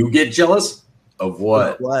 "Do you get jealous of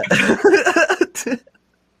what?" What?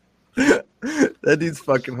 That dude's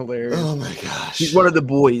fucking hilarious. Oh my gosh! He's one of the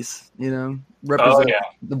boys, you know. Represent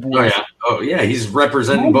the boys. Oh yeah. He's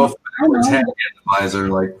representing both backwards hat and the visor,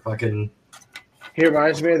 like fucking. He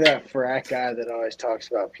reminds me of that frat guy that always talks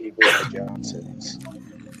about people like Johnsons.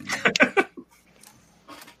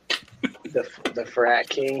 the frat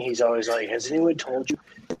king. He's always like, "Has anyone told you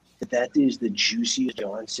that dude's the juiciest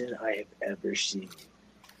Johnson I have ever seen?"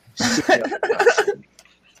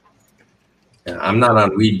 Yeah, I'm not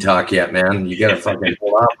on weed talk yet, man. You gotta fucking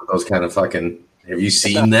hold on for those kind of fucking. Have you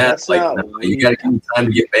seen that? That's Like, not no, you gotta give me time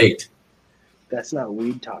to get baked. That's not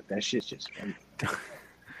weed talk. That shit's just funny.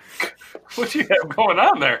 What do you have going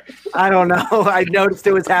on there? I don't know. I noticed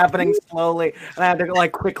it was happening slowly, and I had to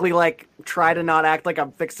like quickly like try to not act like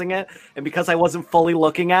I'm fixing it. And because I wasn't fully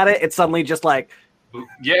looking at it, it suddenly just like.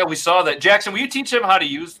 Yeah, we saw that. Jackson, will you teach him how to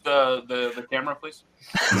use the camera, please?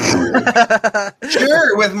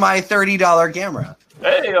 Sure, with my $30 camera.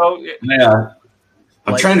 Hey, Yeah.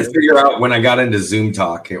 I'm Like trying to this. figure out when I got into Zoom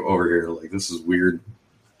talk over here. Like, this is weird.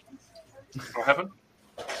 What happened?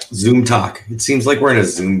 Zoom talk. It seems like we're in a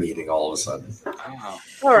Zoom meeting all of a sudden. Oh.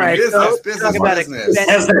 All right, so Business, talk about business. It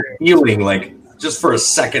has that feeling, like, just for a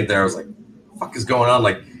second there, I was like, what the fuck is going on?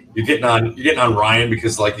 Like, you're getting on Ryan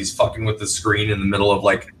because like he's fucking with the screen in the middle of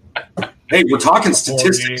like, hey, we're talking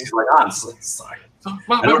statistics. He's like, sorry.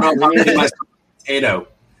 I don't know. I'm getting my potato.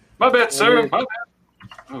 My bad, sir. My bad.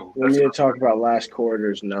 Oh, We need to talk about last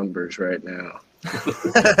quarter's numbers right now.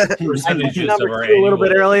 Percentages of Number our two a little bit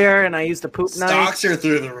annual- earlier, and I used to poop night. Stocks are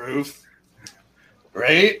through the roof,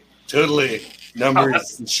 right? Totally.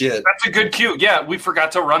 numbers and shit. That's a good cue. Yeah, we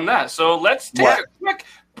forgot to run that. So let's take a quick.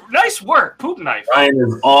 Nice work, poop knife. Ryan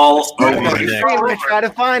is all over I'm gonna try to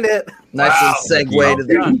find it. Nice little segue to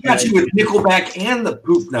the He got you with Nickelback and the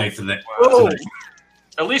poop knife in that. Wow.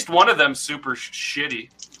 At least one of them super shitty.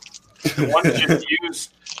 The one just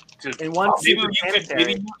used to. And one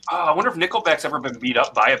maybe. I wonder if Nickelback's ever been beat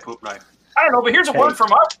up by a poop knife. I don't know, but here's a word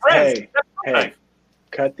from our friends. Hey,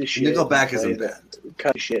 cut the shit. Nickelback isn't bad.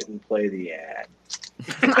 Cut the shit and play the ad.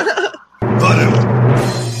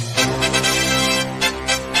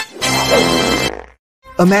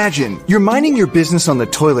 Imagine you're minding your business on the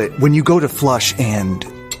toilet when you go to flush and...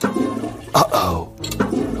 uh-oh.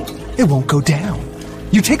 It won't go down.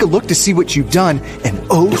 You take a look to see what you've done, and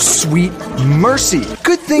oh, sweet mercy.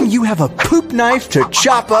 Good thing you have a poop knife to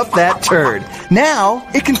chop up that turd. Now,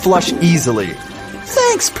 it can flush easily.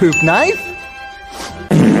 Thanks, poop knife.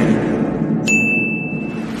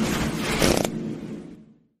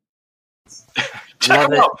 Check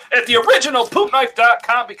them out at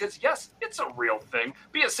theoriginalpoopknife.com because, yes, it's a real thing.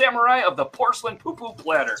 Be a samurai of the porcelain poo-poo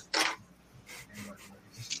platter.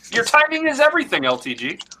 Your timing is everything,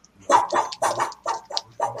 LTG.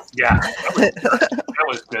 Yeah, that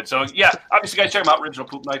was good. So, yeah, obviously, guys, check them out,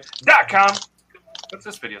 originalpoopknife.com. What's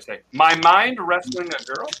this video say? My mind wrestling a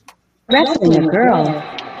girl? Wrestling a girl?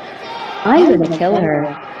 I'm gonna kill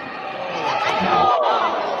her.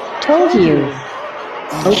 Told you.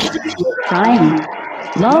 Okay, trying.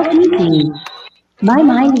 Lol easy. My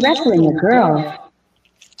mind wrestling a girl.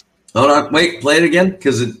 Hold on, wait, play it again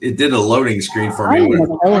because it did a loading screen for me. I'm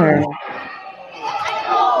gonna kill her.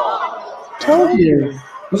 Told you.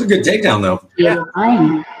 It was a good takedown, though. Yeah.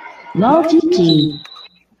 I'm lol GG.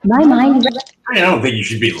 My mind. I don't think you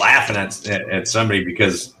should be laughing at somebody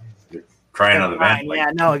because they're crying on the mat. Like, yeah,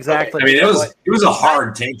 no, exactly. I mean, it was a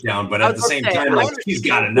hard takedown, but at the same time, like he's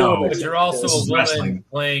got to know. But you're also a woman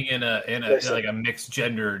playing in a like a mixed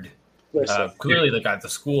gendered. Clearly, like at the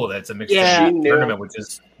school, that's a mixed gender tournament, which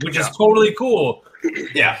is totally cool.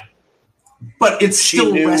 Yeah. But it's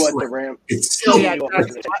still wrestling. It's still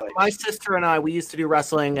my sister and I, we used to do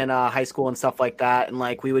wrestling in high school and stuff like that, and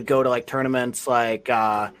like we would go to like tournaments, like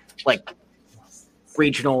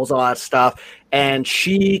regionals, all that stuff. And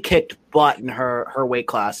she kicked butt in her weight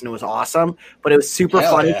class, and it was awesome. But it was super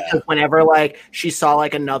funny because whenever like she saw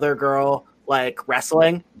like another girl like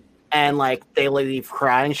wrestling, and like they leave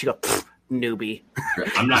crying, she go newbie.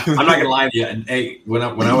 I'm not gonna lie to you. And hey, when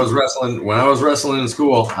I was wrestling in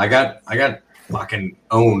school, I got fucking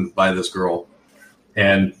owned by this girl,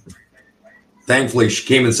 and thankfully she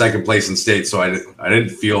came in second place in state, so I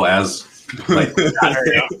didn't feel as like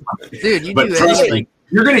dude. You but do trust anything. me,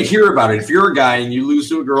 you're gonna hear about it. If you're a guy and you lose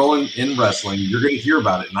to a girl in wrestling, you're gonna hear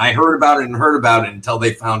about it. And I heard about it until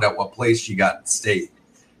they found out what place she got in state.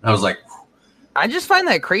 And I was like, I just find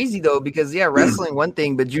that crazy though, because wrestling one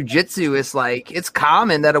thing, but jujitsu is like it's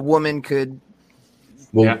common that a woman could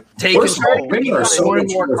take first of all, control. women are so much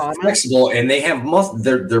more flexible, and they have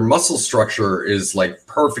their muscle structure is like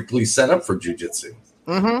perfectly set up for jujitsu.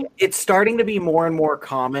 Mm-hmm. It's starting to be more and more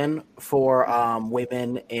common for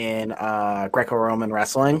women in Greco-Roman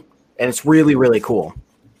wrestling, and it's really, really cool.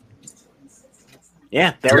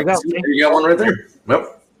 Yeah, there we go. You got one right there.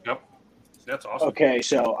 Yep. That's awesome. Okay,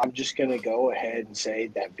 so I'm just gonna go ahead and say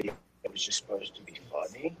that video was just supposed to be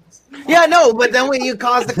funny. Yeah, no, but then when you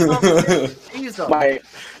cause the conversation,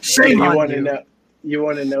 shame on you. You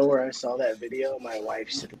want to know where I saw that video? My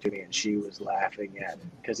wife sent it to me, and she was laughing at it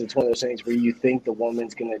because it's one of those things where you think the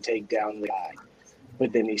woman's gonna take down the guy,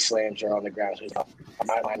 but then he slams her on the ground. So he's like,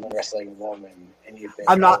 I'm wrestling a woman, and you think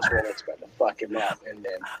it's about to fuck him up, and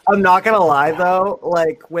then I'm not gonna lie though,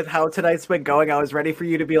 like with how tonight's been going, I was ready for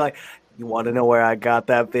you to be like, you want to know where I got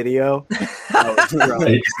that video? I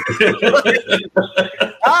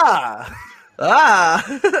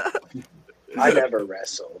never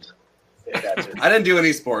wrestled. I didn't do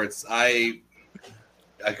any sports. I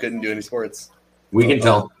couldn't do any sports. We can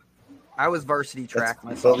tell. I was varsity track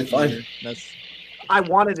myself. Totally fine. I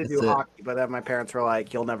wanted to do hockey, but then my parents were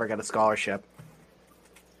like, "You'll never get a scholarship."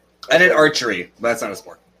 I did archery, but that's not a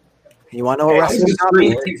sport. You want to know what wrestling is?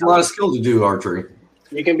 It takes a lot of skill to do archery.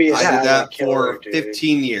 You can be. I did that for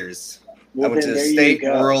 15 years. I went to state,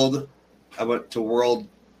 world. I went to world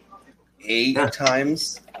 8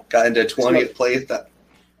 times. Got into 20th place.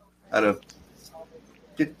 Out of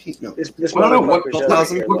 15. No.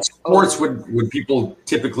 What sports would people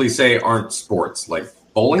typically say aren't sports? Like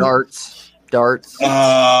bowling, darts,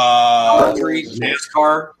 archery,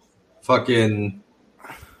 NASCAR, fucking.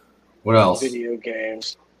 What else? Video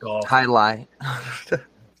games. Highlight.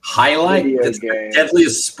 Highlight? It's the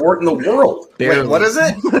deadliest sport in the world. Wait, what is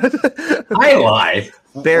it? Highlight.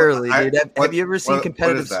 Barely, dude. Have you ever seen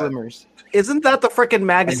competitive swimmers? Isn't that the freaking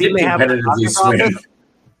magazine they have? Competitively swim.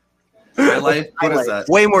 Highlight? What is that?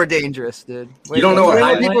 Way more dangerous, dude. You don't know what way more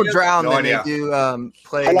highlight people is? drown No than idea. they do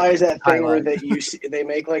play. Highlight is that thing where highlight. that you see, they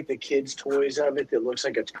make like the kids' toys of it that looks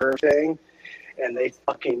like a curve thing, and they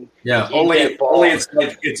fucking Yeah, eat only that ball. it's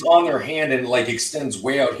like it's on their hand and like extends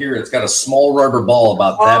way out here. It's got a small rubber ball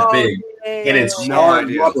about that big, and it's No hard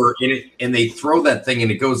idea. rubber, and they throw that thing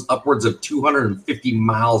and it goes upwards of 250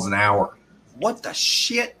 miles an hour. What the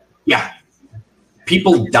shit? Yeah,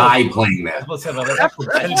 people die playing that.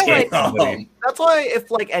 That's why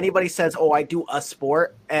if like anybody says, "Oh, I do a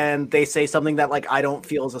sport," and they say something that like I don't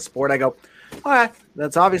feel is a sport, I go, "All right,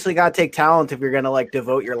 that's obviously got to take talent if you're gonna like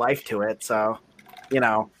devote your life to it." So, you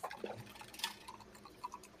know,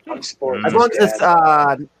 as long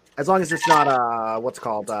as it's not what's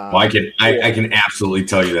called. Well, I can absolutely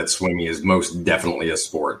tell you that swimming is most definitely a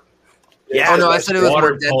sport. Yeah. Oh no, I said it was more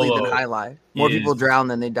Water deadly than polo highlight. More is- people drown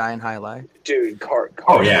than they die in highlight. Dude,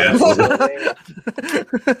 Oh yeah,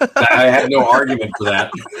 I have no argument for that.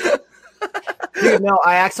 Dude, no,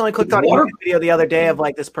 I accidentally clicked on a YouTube video the other day of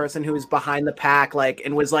like this person who was behind the pack, like,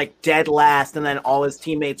 and was like dead last, and then all his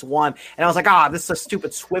teammates won. And I was like, this is a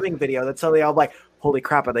stupid swimming video. That's suddenly I'm like, holy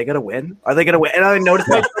crap, are they gonna win? Are they gonna win? And I noticed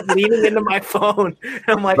myself leaning into my phone. And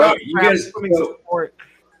I'm like, Bro, oh, you crap, guys- swimming's a sport.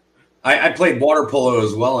 I played water polo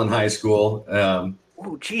as well in high school. Oh,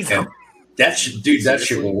 jeez. And that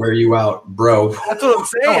shit will wear you out, bro. That's what I'm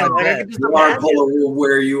saying. Like, I can just Water imagine. polo will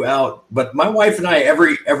wear you out. But my wife and I,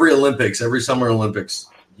 every Olympics, every summer Olympics,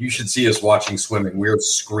 you should see us watching swimming. We're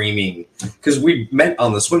screaming because we met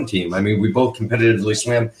on the swim team. I mean, we both competitively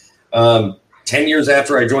swam. 10 years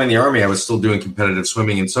after I joined the Army, I was still doing competitive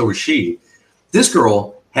swimming, and so was she. This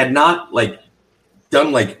girl had not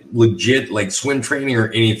done legit swim training or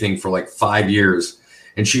anything for 5 years.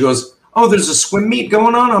 And she goes, "Oh, there's a swim meet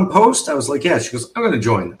going on post?" I was like, "Yeah." She goes, "I'm going to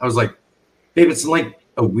join." I was like, "Babe, it's in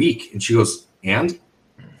a week." And she goes, "And?"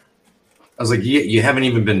 I was like, you haven't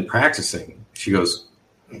even been practicing." She goes,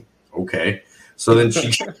 "Okay." So then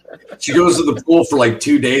she goes to the pool for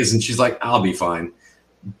 2 days and she's like, "I'll be fine."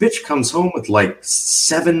 Bitch comes home with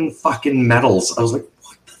 7 fucking medals. I was like,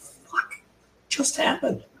 what the fuck just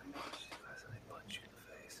happened?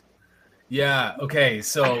 Yeah. Okay.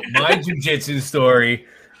 So my jujitsu story.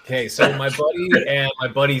 Okay. So my buddy and my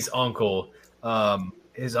buddy's uncle,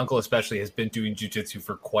 his uncle especially, has been doing jujitsu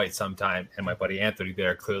for quite some time, and my buddy Anthony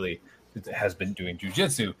there clearly has been doing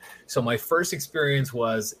jujitsu. So my first experience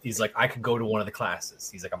was, he's like, I could go to one of the classes.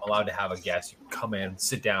 He's like, I'm allowed to have a guest. You can come in,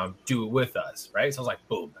 sit down, do it with us, right? So I was like,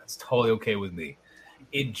 boom, that's totally okay with me.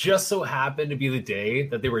 It just so happened to be the day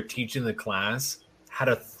that they were teaching the class how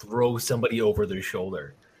to throw somebody over their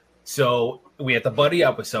shoulder. So we had to buddy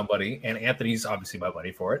up with somebody, and Anthony's obviously my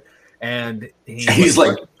buddy for it. And he's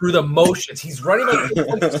like through the motions. He's running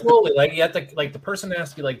slowly. You have to the person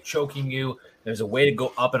has to be choking you. There's a way to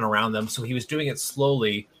go up and around them. So he was doing it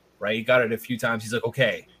slowly, right? He got it a few times. He's like,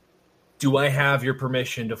 "Okay, do I have your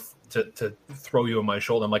permission to throw you on my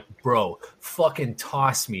shoulder?" I'm like, "Bro, fucking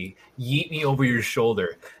toss me, yeet me over your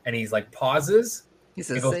shoulder." And he's pauses. He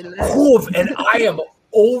says, goes, "Say less." "Poof," and I am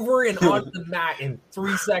over and onto the mat in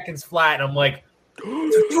 3 seconds flat. And I'm like, "Dude,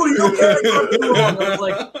 you okay?" I was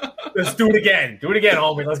like, "Let's do it again. Do it again,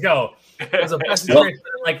 homie. Let's go." It was the best experience.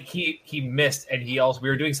 He missed, and we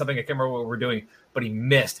were doing something. I can't remember what we were doing, but he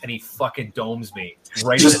missed, and he fucking domes me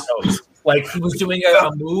right in the nose. He was doing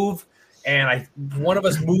a move, and one of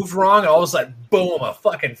us moved wrong, and all of a sudden, boom, a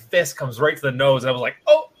fucking fist comes right to the nose, and I was like,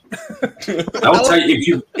 "Oh." I will tell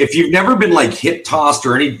you, if you've never been hip tossed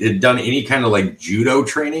or done any kind of judo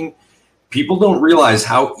training, people don't realize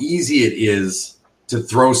how easy it is to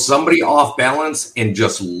throw somebody off balance and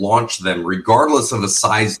just launch them, regardless of a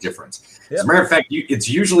size difference. Yep. As a matter of fact, it's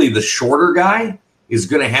usually the shorter guy is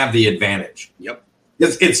going to have the advantage. Yep.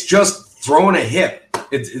 It's just throwing a hip.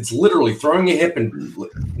 It's literally throwing a hip and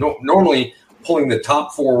normally pulling the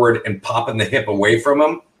top forward and popping the hip away from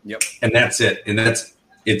them. Yep. And that's it. And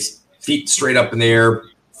it's feet straight up in the air,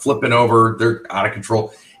 flipping over. They're out of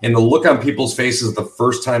control. And the look on people's faces the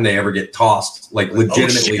first time they ever get tossed,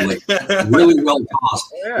 legitimately, really well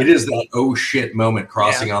tossed. Yeah. It is that oh shit moment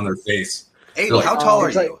crossing on their face. Hey, how tall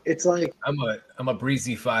are you? I'm a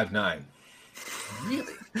breezy 5'9".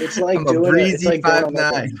 Really? It's like I'm doing a breezy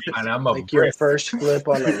 5'9", and I'm a your first flip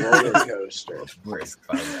on a roller coaster.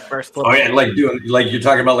 First flip. Oh yeah, you're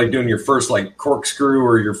talking about doing your first corkscrew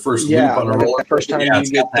or your first loop on a roller coaster. First time yeah,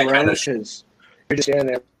 you get thrown because you're just standing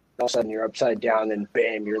there All of a sudden you're upside down, and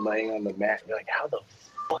bam, you're laying on the mat. You're like, how the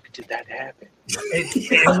fuck did that happen?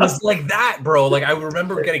 It was like that, bro. Like I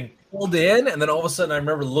remember getting pulled in, and then all of a sudden I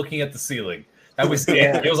remember looking at the ceiling. That was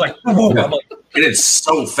it. It was like, boom. Yeah. I'm like, and it's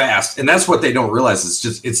so fast, and that's what they don't realize.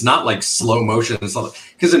 It's not like slow motion and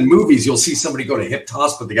stuff. Because in movies, you'll see somebody go to hip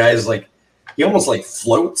toss, but the guy is like, he almost like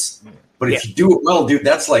floats. But if you do it well, dude,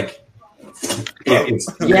 that's like,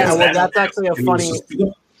 that's actually a funny.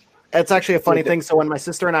 It's actually a funny thing. So when my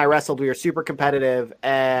sister and I wrestled, we were super competitive,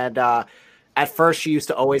 and at first she used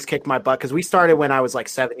to always kick my butt because we started when I was like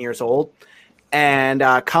 7 years old. And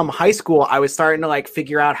come high school, I was starting to like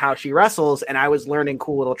figure out how she wrestles, and I was learning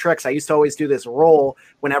cool little tricks. I used to always do this roll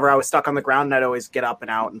whenever I was stuck on the ground, and I'd always get up and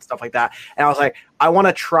out and stuff like that. And I was like, I want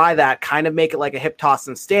to try that, kind of make it like a hip toss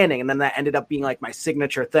and standing. And then that ended up being like my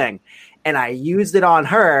signature thing. And I used it on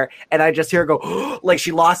her, and I just hear her go, like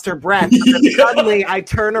she lost her breath. And then suddenly I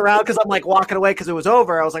turn around because I'm like walking away because it was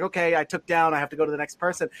over. I was like, okay, I took down. I have to go to the next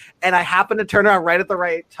person. And I happened to turn around right at the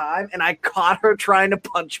right time, and I caught her trying to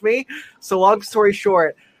punch me. So long story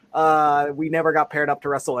short, we never got paired up to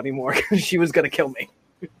wrestle anymore because she was going to kill me.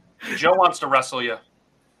 Joe wants to wrestle you.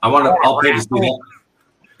 I'll pay to see that.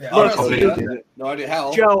 Yeah, Look, no idea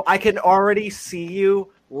how. Joe, I can already see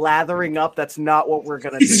you lathering up. That's not what we're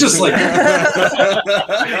gonna do. He's just like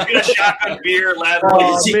get a shotgun beer,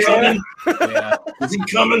 lathering. Is he coming? Yeah. Is he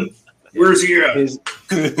coming? Where's he at? His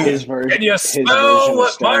version. Can you smell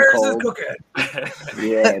what Myers is cooking?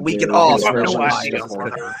 Yeah, we can all smell smell Myers. All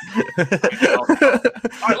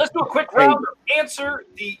right, let's do a quick round of Answer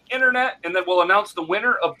the Internet, and then we'll announce the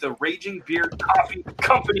winner of the Raging Beard Coffee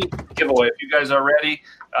Company giveaway. If you guys are ready,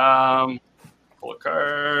 pull a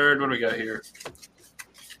card. What do we got here?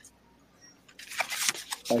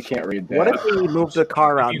 I can't read that. What if we moved the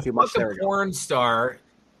car around too much? There we go. Porn star,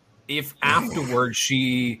 if afterwards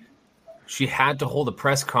she had to hold a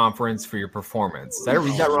press conference for your performance. Did I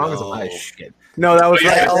read that wrong? Is that shit? No, that was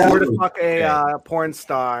Yeah. right. Where to fuck a porn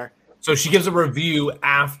star. So she gives a review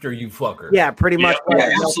after you fuck her. Yeah, pretty much. Yeah,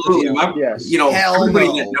 absolutely. Yes. You know, Hell everybody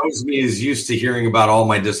no. that knows me is used to hearing about all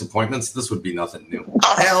my disappointments. This would be nothing new.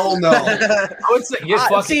 Hell no. I would say, yeah,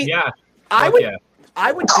 fuck see, it, yeah. I Fuck would, yeah.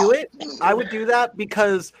 I would do it. I would do that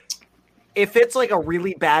because if it's like a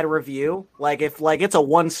really bad review, like if like it's a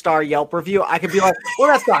 1-star Yelp review, I could be like, well,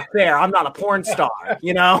 that's not fair. I'm not a porn star,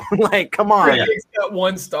 you know? Like, come on. Yeah, it's got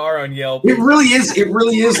 1 star on Yelp. It really is. It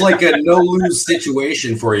really is like a no-lose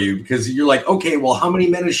situation for you because you're like, okay, well, how many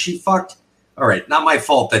men has she fucked? All right, not my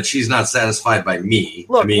fault that she's not satisfied by me.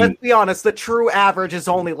 Look, I mean, let's be honest. The true average is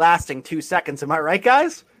only lasting 2 seconds. Am I right,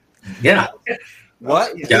 guys? yeah,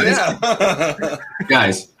 What? Guys. Yeah.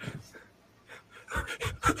 guys.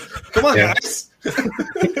 Come on, Yeah. guys.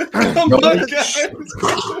 Come on, guys.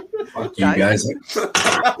 Fuck you guys.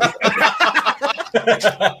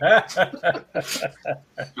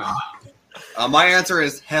 My answer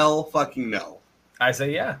is hell fucking no. I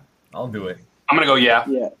say, yeah, I'll do it. I'm gonna go. Yeah.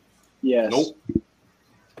 Yeah. Yes. Nope.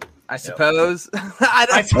 I suppose.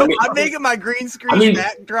 I'm making my green screen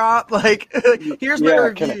backdrop. Like, here's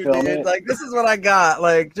my can I review, film dude. it? Like, this is what I got.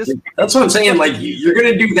 Like, just That's what I'm saying. Like, you're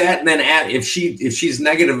gonna do that, and then if she's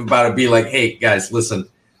negative about it, be like, hey guys, listen,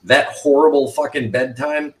 that horrible fucking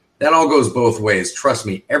bedtime, that all goes both ways. Trust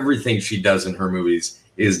me, everything she does in her movies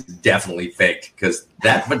is definitely faked because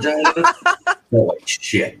that vagina, holy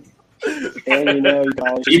shit. And you know, you can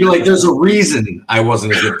always You'd be like, there's a reason I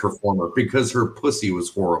wasn't a good performer because her pussy was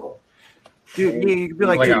horrible. Dude, you'd be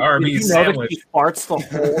like, Like dude, an army did you know that sandwich. she farts the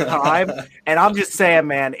whole time? And I'm just saying,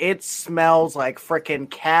 man, it smells like freaking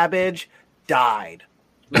cabbage died.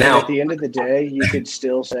 Now, at the end of the day, you could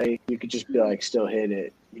still say, you could just be like, still hit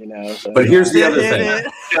it, you know? So, but here's the other hit thing.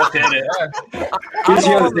 it. Just hit it. Here's the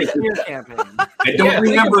I'm all other on the thing. smear campaign. I don't Think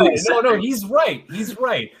remember. about it. No, he's right. He's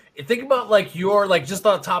right. Think about like your like just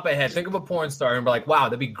on the top of the head. Think of a porn star and be like, wow,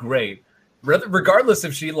 that'd be great. Regardless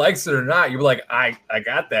if she likes it or not, you're like, I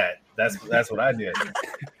got that. That's what I did.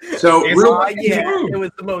 So, It's real, like, Yeah, it was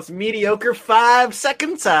the most mediocre 5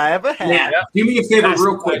 seconds I ever had. yeah, do me a favor, That's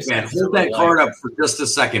real the quick, best man. answer Hold that of card life. up for just a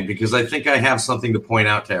second because I think I have something to point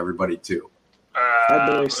out to everybody too. I'd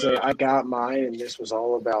really say, I got mine, and this was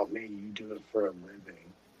all about me. You do it for a living.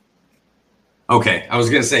 Okay, I was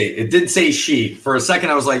gonna say it did say she. For a second,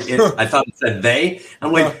 I was like, I thought it said they.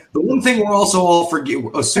 I'm like, the one thing we're also all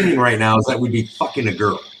assuming right now is that we'd be fucking a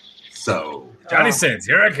girl. So Johnny Sins,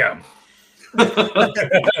 here I come.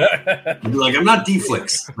 I'd be like, I'm not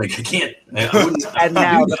D-Flix. Like, I can't. I wouldn't. And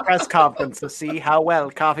now the press conference to see how well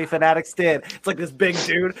Coffee Fanatics did. It's like this big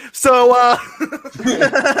dude. So, All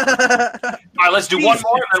right, let's do one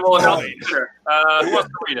more, and then we'll announce the winner. Who wants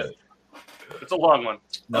to read it? It's a long one.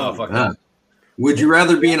 No, fuck Ah. Would you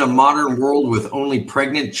rather be in a modern world with only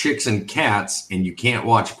pregnant chicks and cats and you can't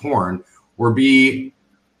watch porn, or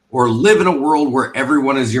live in a world where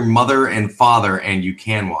everyone is your mother and father and you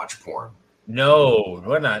can watch porn? No,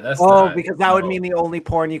 we're not. That's not. Because that would mean the only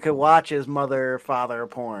porn you could watch is mother father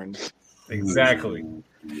porn. Exactly.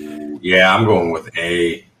 Yeah, I'm going with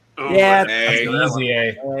A. Yeah, that's easy.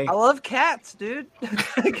 A. I love cats, dude. I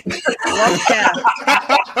love cats.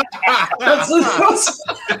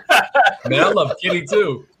 Man, I love Kitty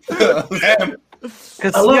too. I love cats.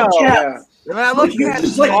 I love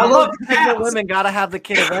cats. All of pregnant women gotta have the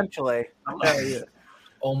kid eventually.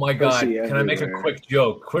 Oh my god! Can I make a quick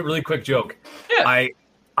joke? Really quick joke. Yeah.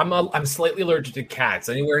 I'm slightly allergic to cats.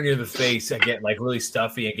 Anywhere near the face, I get like really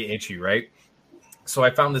stuffy and get itchy, right? So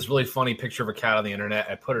I found this really funny picture of a cat on the internet.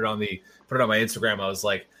 I put it on my Instagram. I was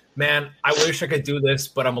like, man, I wish I could do this,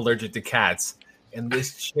 but I'm allergic to cats. And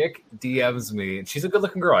this chick DMs me, and she's a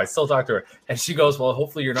good-looking girl. I still talk to her, and she goes, "Well,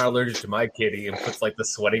 hopefully you're not allergic to my kitty," and puts like the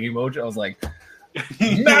sweating emoji. I was like,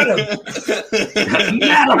 "Madam,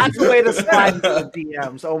 that's the way to slide into the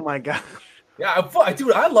DMs." Oh my god. Yeah,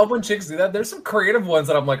 dude, I love when chicks do that. There's some creative ones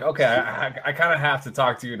that I'm like, okay, I kind of have to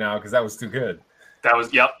talk to you now because that was too good. That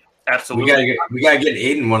was, yep, absolutely. We gotta get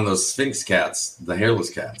Aiden one of those Sphinx cats, the hairless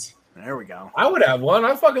cats. There we go. I would have one.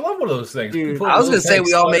 I fucking love one of those things. Dude, I was gonna say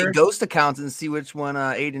we all make ghost accounts and see which one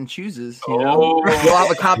Aiden chooses. You know, we'll have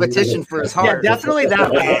a competition for his heart. Yeah, definitely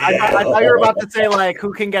that one. I thought you were about to say like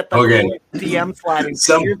who can get the DM sliding.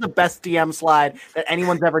 Here's the best DM slide that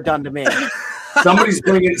anyone's ever done to me. Somebody's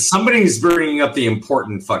bringing up the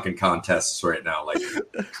important fucking contests right now. Like,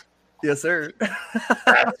 yes, sir.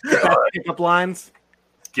 Pickup lines.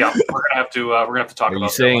 Yeah, we're gonna have to talk about. Are you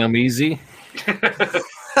saying I'm easy?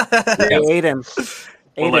 Hey, Aiden.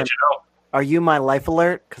 We'll let you know. Are you my life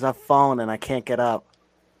alert? Because I've fallen and I can't get up.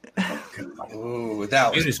 Oh,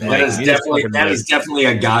 that is definitely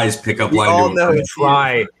a guy's pickup We line. all know it's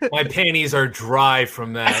dry. My panties are dry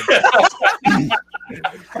from that.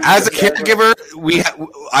 As a caregiver,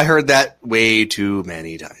 I heard that way too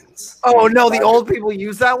many times. Oh no, the old people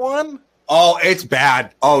use that one? Oh, it's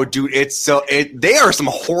bad. Oh, dude, they are some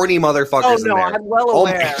horny motherfuckers. Oh no, in there. I'm well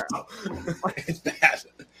aware. It's bad.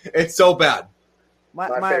 It's so bad. My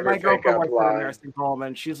girlfriend went to a nursing home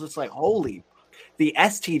and she's just like, holy, the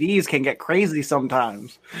STDs can get crazy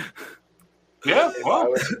sometimes. Yeah,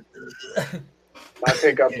 well. My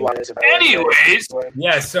pickup line is about. Anyways.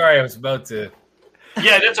 Yeah, sorry, I was about to.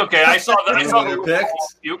 Yeah, that's okay. I saw the picked.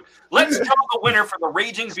 Let's tell the winner for the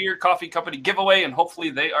Raging Beard Coffee Company giveaway, and hopefully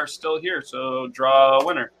they are still here. So draw a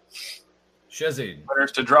winner. Shezzy.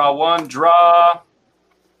 Winners to draw one. Draw.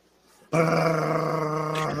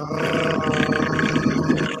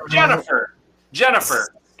 Jennifer. Congratulations,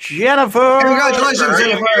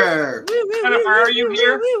 Jennifer. Jennifer, are you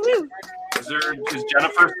here? Is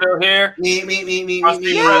Jennifer still here? Me. I'm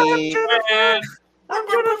Jennifer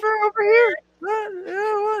over here. Hi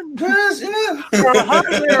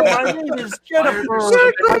there, my name is Jennifer.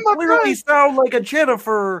 I clearly sound like a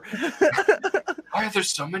Jennifer. Why are there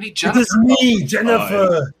so many Jennifers? It's me,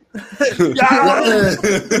 Jennifer. I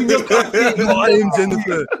am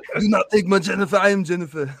Jennifer. Do not take my Jennifer. I am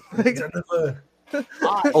Jennifer. Jennifer.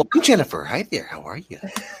 Oh, I'm Jennifer. Hi there. How are you?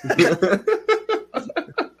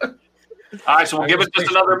 All right, so we'll give it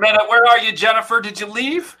just another minute. Where are you, Jennifer? Did you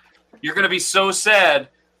leave? You're going to be so sad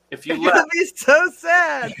if you left. You're gonna be so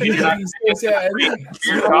sad.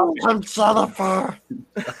 I'm Jennifer.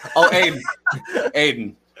 Oh,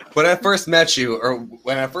 Aiden. When I first met you, or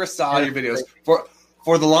when I first saw your videos,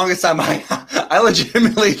 for the longest time, I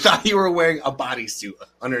legitimately thought you were wearing a bodysuit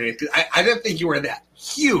underneath. I didn't think you were that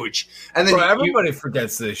huge. And then everybody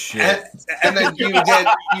forgets this shit. And then you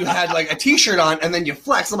had like a t-shirt on, and then you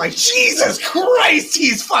flex. I'm like, Jesus Christ,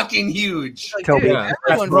 he's fucking huge. Yeah.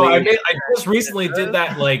 Bro, I just recently did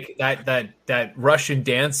that that Russian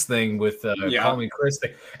dance thing with Call Me Chris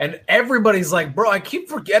thing, and everybody's like, bro, I keep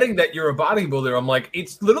forgetting that you're a bodybuilder. I'm like,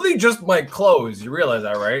 it's literally just my clothes. You realize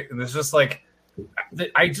that, right? And it's just like,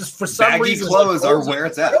 I just for some baggy reason clothes are where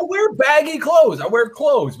it's at. I don't wear baggy clothes. I wear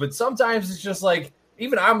clothes, but sometimes it's just like,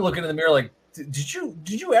 even I'm looking in the mirror like, did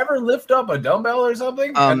you ever lift up a dumbbell or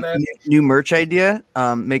something? And then, New merch idea.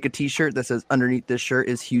 Make a T-shirt that says underneath this shirt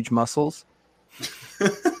is huge muscles.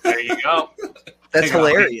 There you go. That's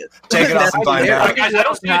hilarious. Take it off and find out. Guys, I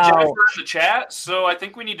don't see a Jennifer in the chat, so I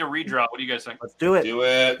think we need to redraw. What do you guys think? Let's do it. Do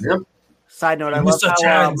it. Yep. Side note, I love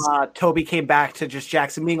how Toby came back to just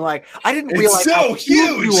Jackson being like, I didn't realize so how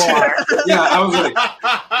huge you are. Yeah, I was like,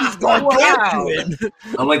 He's going wow.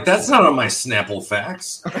 I'm like, that's not on my Snapple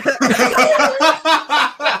facts.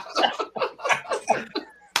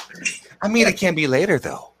 I mean, it can be later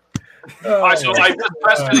though. All right, so I just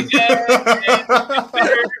pressed it again.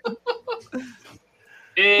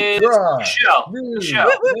 It's Michelle.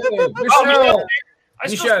 Michelle.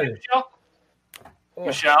 Michelle.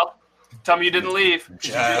 Michelle. Tell me you didn't leave.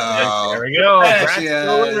 There we go.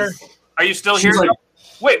 Are you still here? Like,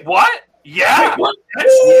 wait, what? Yeah. Wait, what?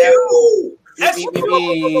 That's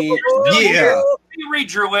Yeah. You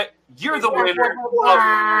redrew it. You're the winner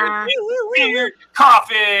of beer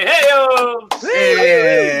coffee.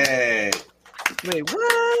 Hey! Wait,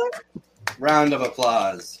 what? Round of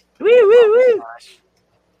applause. Woo, woo, woo.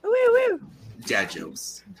 Woo, woo. Dad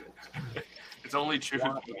jokes. It's only true.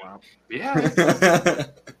 Yeah.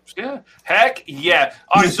 Yeah. Heck yeah.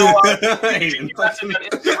 All right, so you message on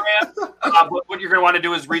Instagram. What you're going to want to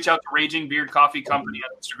do is reach out to Raging Beard Coffee Company on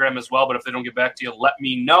Instagram as well. But if they don't get back to you, let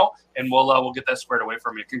me know, and we'll get that squared away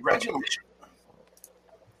from you. Congratulations.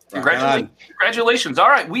 Congratulations. All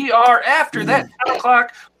right, we are after that 10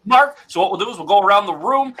 o'clock mark. So what we'll do is we'll go around the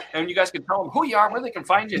room, and you guys can tell them who you are, where they can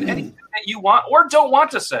find you, and anything that you want or don't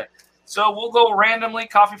want to say. So we'll go randomly.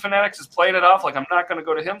 Coffee Fanatics is playing it off like I'm not going to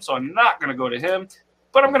go to him, so I'm not going to go to him.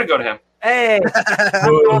 But I'm going to go to him. Hey,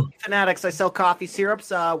 I'm Coffee Fanatics. I sell coffee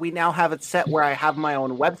syrups. We now have it set where I have my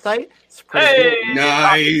own website. It's pretty cool.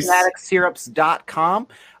 Nice. CoffeeFanaticsSyrups.com.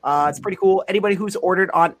 It's pretty cool. Anybody who's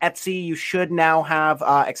ordered on Etsy, you should now have,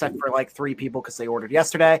 except for like 3 people because they ordered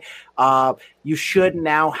yesterday, you should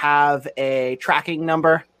now have a tracking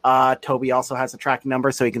number. Toby also has a tracking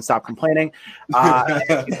number, so he can stop complaining. I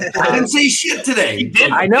didn't say shit today.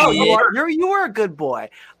 I know you are a good boy.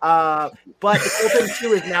 But the cool thing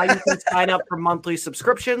too is now you can sign up for monthly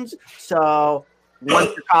subscriptions. So once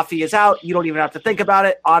your coffee is out, you don't even have to think about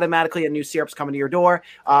it. Automatically, a new syrup's coming to your door.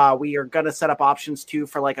 We are going to set up options too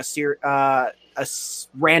for like a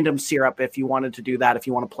random syrup if you wanted to do that. If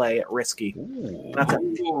you want to play it risky, that's it.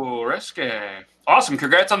 Ooh, risky. Awesome!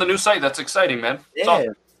 Congrats on the new site. That's exciting, man. Yeah.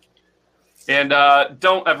 Awesome. And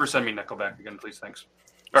don't ever send me Nickelback again, please. Thanks.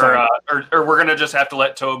 Or we're gonna just have to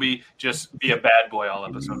let Toby just be a bad boy all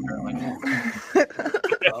episode.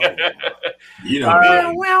 You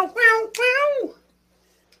know.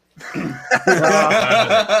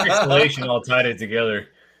 Installation all tied it together.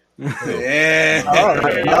 Yeah.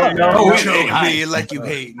 Choke me like you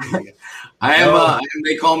hate me. I am.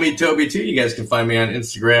 They call me Toby too. You guys can find me on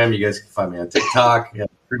Instagram. You guys can find me on TikTok. Yeah,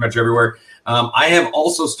 pretty much everywhere. I have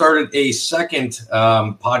also started a second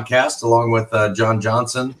podcast along with John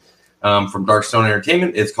Johnson from Darkstone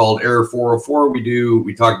Entertainment. It's called Error 404.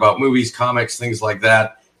 We talk about movies, comics, things like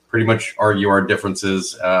that. Pretty much argue our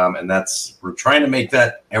differences, and we're trying to make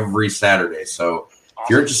that every Saturday. So if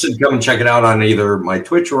you're interested, come and check it out on either my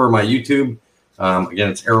Twitch or my YouTube. Again,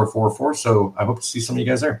 it's Error 404. So I hope to see some of you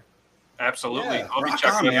guys there. Absolutely. Yeah, I'll be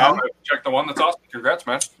checking it out. Check the one. That's awesome. Congrats,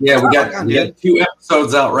 man. Yeah, we got 2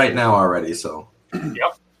 episodes out right now already. So,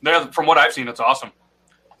 yep. From what I've seen, it's awesome.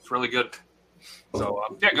 It's really good. So,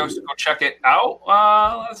 go check it out.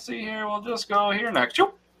 Let's see here. We'll just go here next.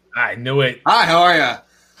 I knew it. Hi, how are you?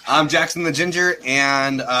 I'm Jackson the Ginger,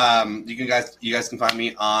 and you guys can find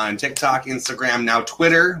me on TikTok, Instagram, now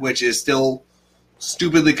Twitter, which is still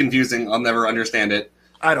stupidly confusing. I'll never understand it.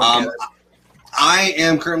 I don't get it. I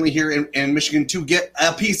am currently here in Michigan to get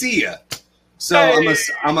a PC. So I'm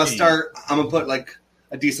gonna put like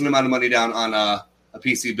a decent amount of money down on a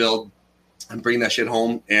PC build and bring that shit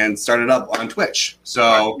home and start it up on Twitch.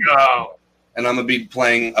 So and I'm gonna be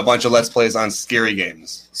playing a bunch of Let's Plays on scary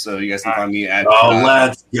games. So you guys can find me at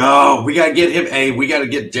let's go. We gotta get him. Hey, we gotta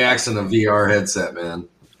get Jackson a VR headset, man.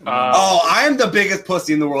 I am the biggest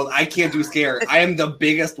pussy in the world. I can't do scare. I am the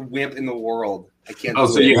biggest wimp in the world. I can't. Oh,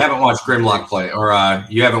 so you haven't watched Grimlock play, or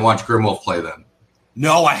you haven't watched Grimwolf play then?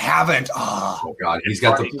 No, I haven't. Oh God, he's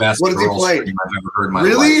got the best what does he girl play? stream I've ever heard in my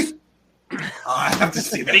really? life. I have to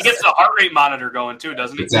see that. And he gets the heart rate monitor going too,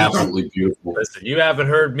 doesn't he? It's absolutely beautiful. Listen, you haven't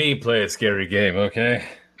heard me play a scary game, okay?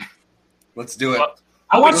 Let's do it.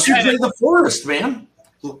 I watched you play The Forest, man.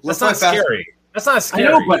 That's not scary. That's not scary.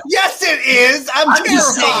 I know, but yes, it is. I'm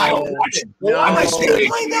terrified. Go on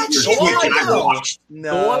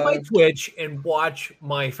my Twitch and watch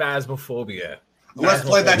my Phasmophobia. Let's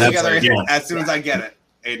play that together as soon as I get it.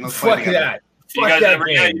 Aiden, let's play together. You guys ever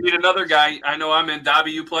you need another guy? I know I'm in.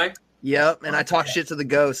 Dobby, you play? Yep, and I talk shit to the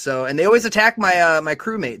ghost. So, and they always attack my my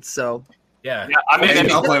crewmates. So. Yeah, I'm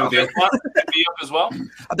in. I'll play with you. Me up as well.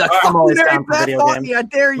 I'm always down for video games. I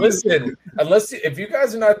dare you. Listen, if you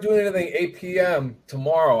guys are not doing anything 8 p.m.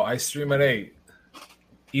 tomorrow, I stream at 8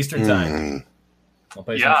 Eastern time. I'll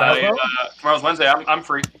play some Phasmo. Tomorrow's Wednesday. I'm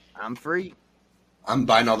free. I'm free. I'm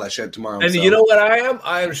buying all that shit tomorrow. And you know what I am?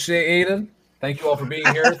 I am Shay Aiden. Thank you all for being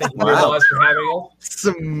here. Thank you, Beardlaws, for having us.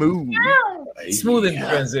 Smooth in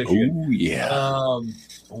transition. Oh yeah.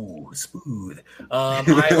 Smooth. I'm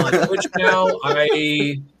on Twitch now.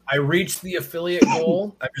 I reached the affiliate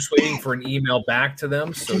goal. I'm just waiting for an email back to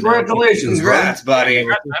them. So congratulations, congrats, buddy.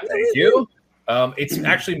 Thank you. It's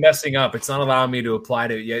actually messing up. It's not allowing me to apply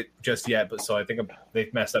to it just yet. But so I think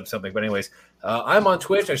they've messed up something. But anyways, I'm on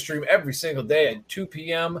Twitch. I stream every single day at 2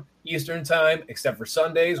 p.m. Eastern time, except for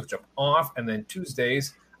Sundays, which I'm off, and then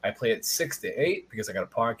Tuesdays I play at 6 to 8 because I got a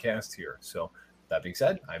podcast here. So that being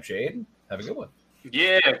said, I'm Shade. Have a good one.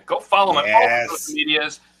 Yeah, go follow my all social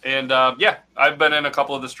medias. And I've been in a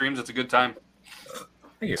couple of the streams. It's a good time.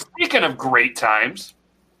 Thank you. Speaking of great times.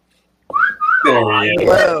 Hello,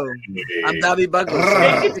 I'm Dobby Buggles.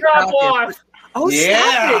 Oh, yeah.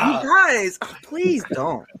 Stop it, you guys! Oh, please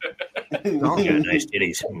don't. Nice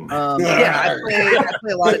titties. I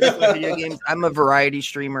play a lot of different video games. I'm a variety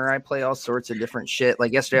streamer. I play all sorts of different shit.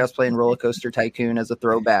 Like yesterday, I was playing Roller Coaster Tycoon as a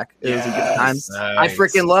throwback. It was a good time. Nice. I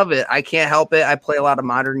freaking love it. I can't help it. I play a lot of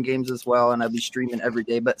modern games as well, and I'll be streaming every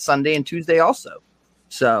day, but Sunday and Tuesday also.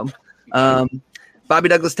 So, Bobby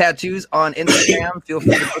Douglas Tattoos on Instagram. Feel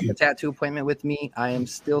free to book a tattoo appointment with me. I am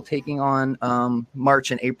still taking on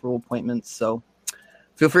March and April appointments, so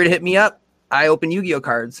feel free to hit me up. I open Yu-Gi-Oh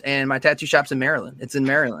cards, and my tattoo shop's in Maryland. It's in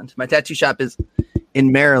Maryland. My tattoo shop is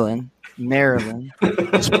in Maryland. Maryland.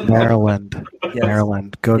 Yes. Maryland.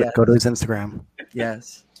 Go to his Instagram.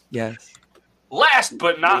 Yes. Last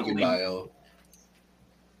but not least.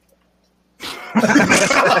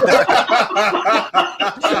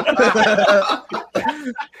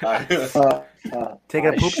 Taking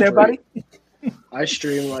a poop there, buddy? I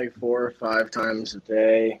stream like 4 or 5 times a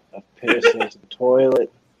day. I piss into the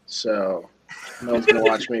toilet, so no one's gonna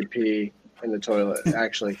watch me pee in the toilet.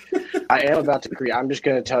 Actually, I am about to create. I'm just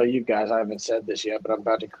gonna tell you guys. I haven't said this yet, but I'm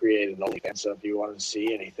about to create an OnlyFans. So if you want to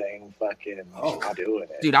see anything, fucking, I'm doing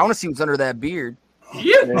it. Dude, I want to see what's under that beard.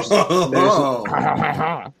 Yeah.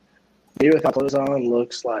 Me with my clothes on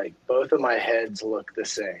looks like both of my heads look the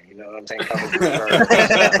same. You know what I'm saying?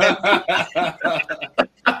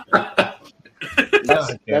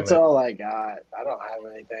 That's all I got. I don't have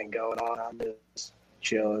anything going on. I'm just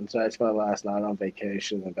chilling. So it's my last night on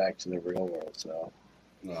vacation and back to the real world. So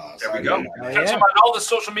there we go. Catch him on all the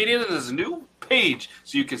social media. There's a new page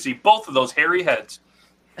so you can see both of those hairy heads.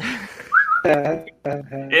 And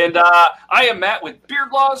I am Matt with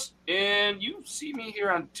Beardlaws, and you see me here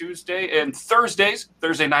on Tuesday and Thursdays.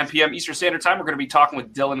 Thursday 9 p.m. Eastern Standard Time. We're going to be talking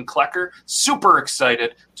with Dylan Klecker. Super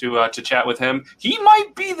excited to chat with him. He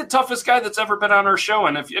might be the toughest guy that's ever been on our show,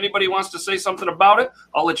 and if anybody wants to say something about it,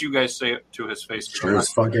 I'll let you guys say it to his face. Sure,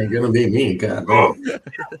 it's fucking going to be me. God,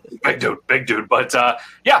 big dude. But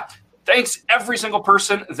yeah. Thanks every single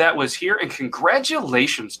person that was here, and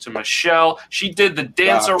congratulations to Michelle. She did the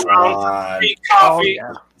dance around, free coffee. Oh,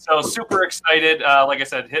 yeah. So super excited. Like I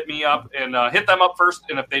said, hit me up and hit them up first.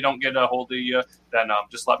 And if they don't get a hold of you, then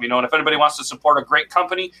just let me know. And if anybody wants to support a great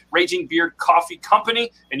company, Raging Beard Coffee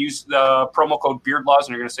Company, and use the promo code BeardLaws, and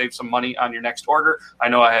you're going to save some money on your next order. I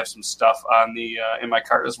know I have some stuff on the in my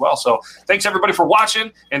cart as well. So thanks everybody for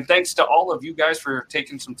watching, and thanks to all of you guys for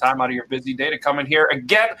taking some time out of your busy day to come in here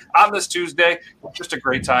again on this Tuesday. Just a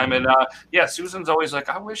great time. And yeah, Susan's always like,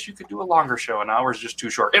 I wish you could do a longer show. An hour is just too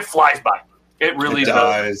short. It flies by. It really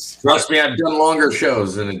does. Trust me, I've done longer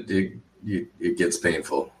shows, and it gets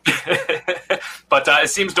painful. But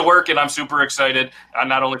it seems to work, and I'm super excited,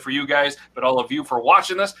 not only for you guys, but all of you for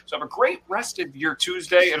watching this. So have a great rest of your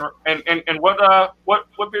Tuesday. And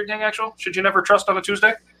what beard gang actual should you never trust on a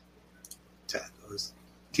Tuesday? Tacos.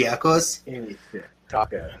 Anything.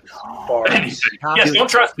 Tacos. Anything. Yes, don't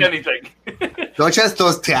trust anything. Don't trust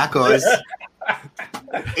those tacos.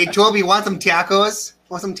 Hey, Toby, want some tacos?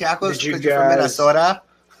 Want some tacos? Did you guys, from Minnesota?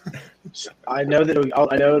 I know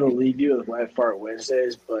it'll leave you with Wet Fart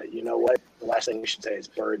Wednesdays, but you know what? The last thing we should say is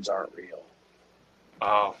birds aren't real.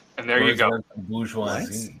 Oh, and there you go.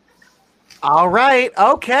 Bourgeoisie. All right.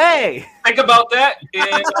 Okay. Think about that.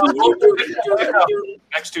 And we'll do it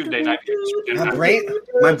next Tuesday night. My brain hurts.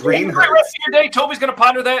 Have a great rest of your day. Toby's going to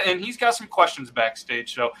ponder that, and he's got some questions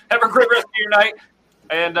backstage. So have a great rest of your night.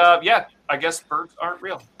 And yeah, I guess birds aren't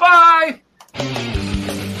real. Bye.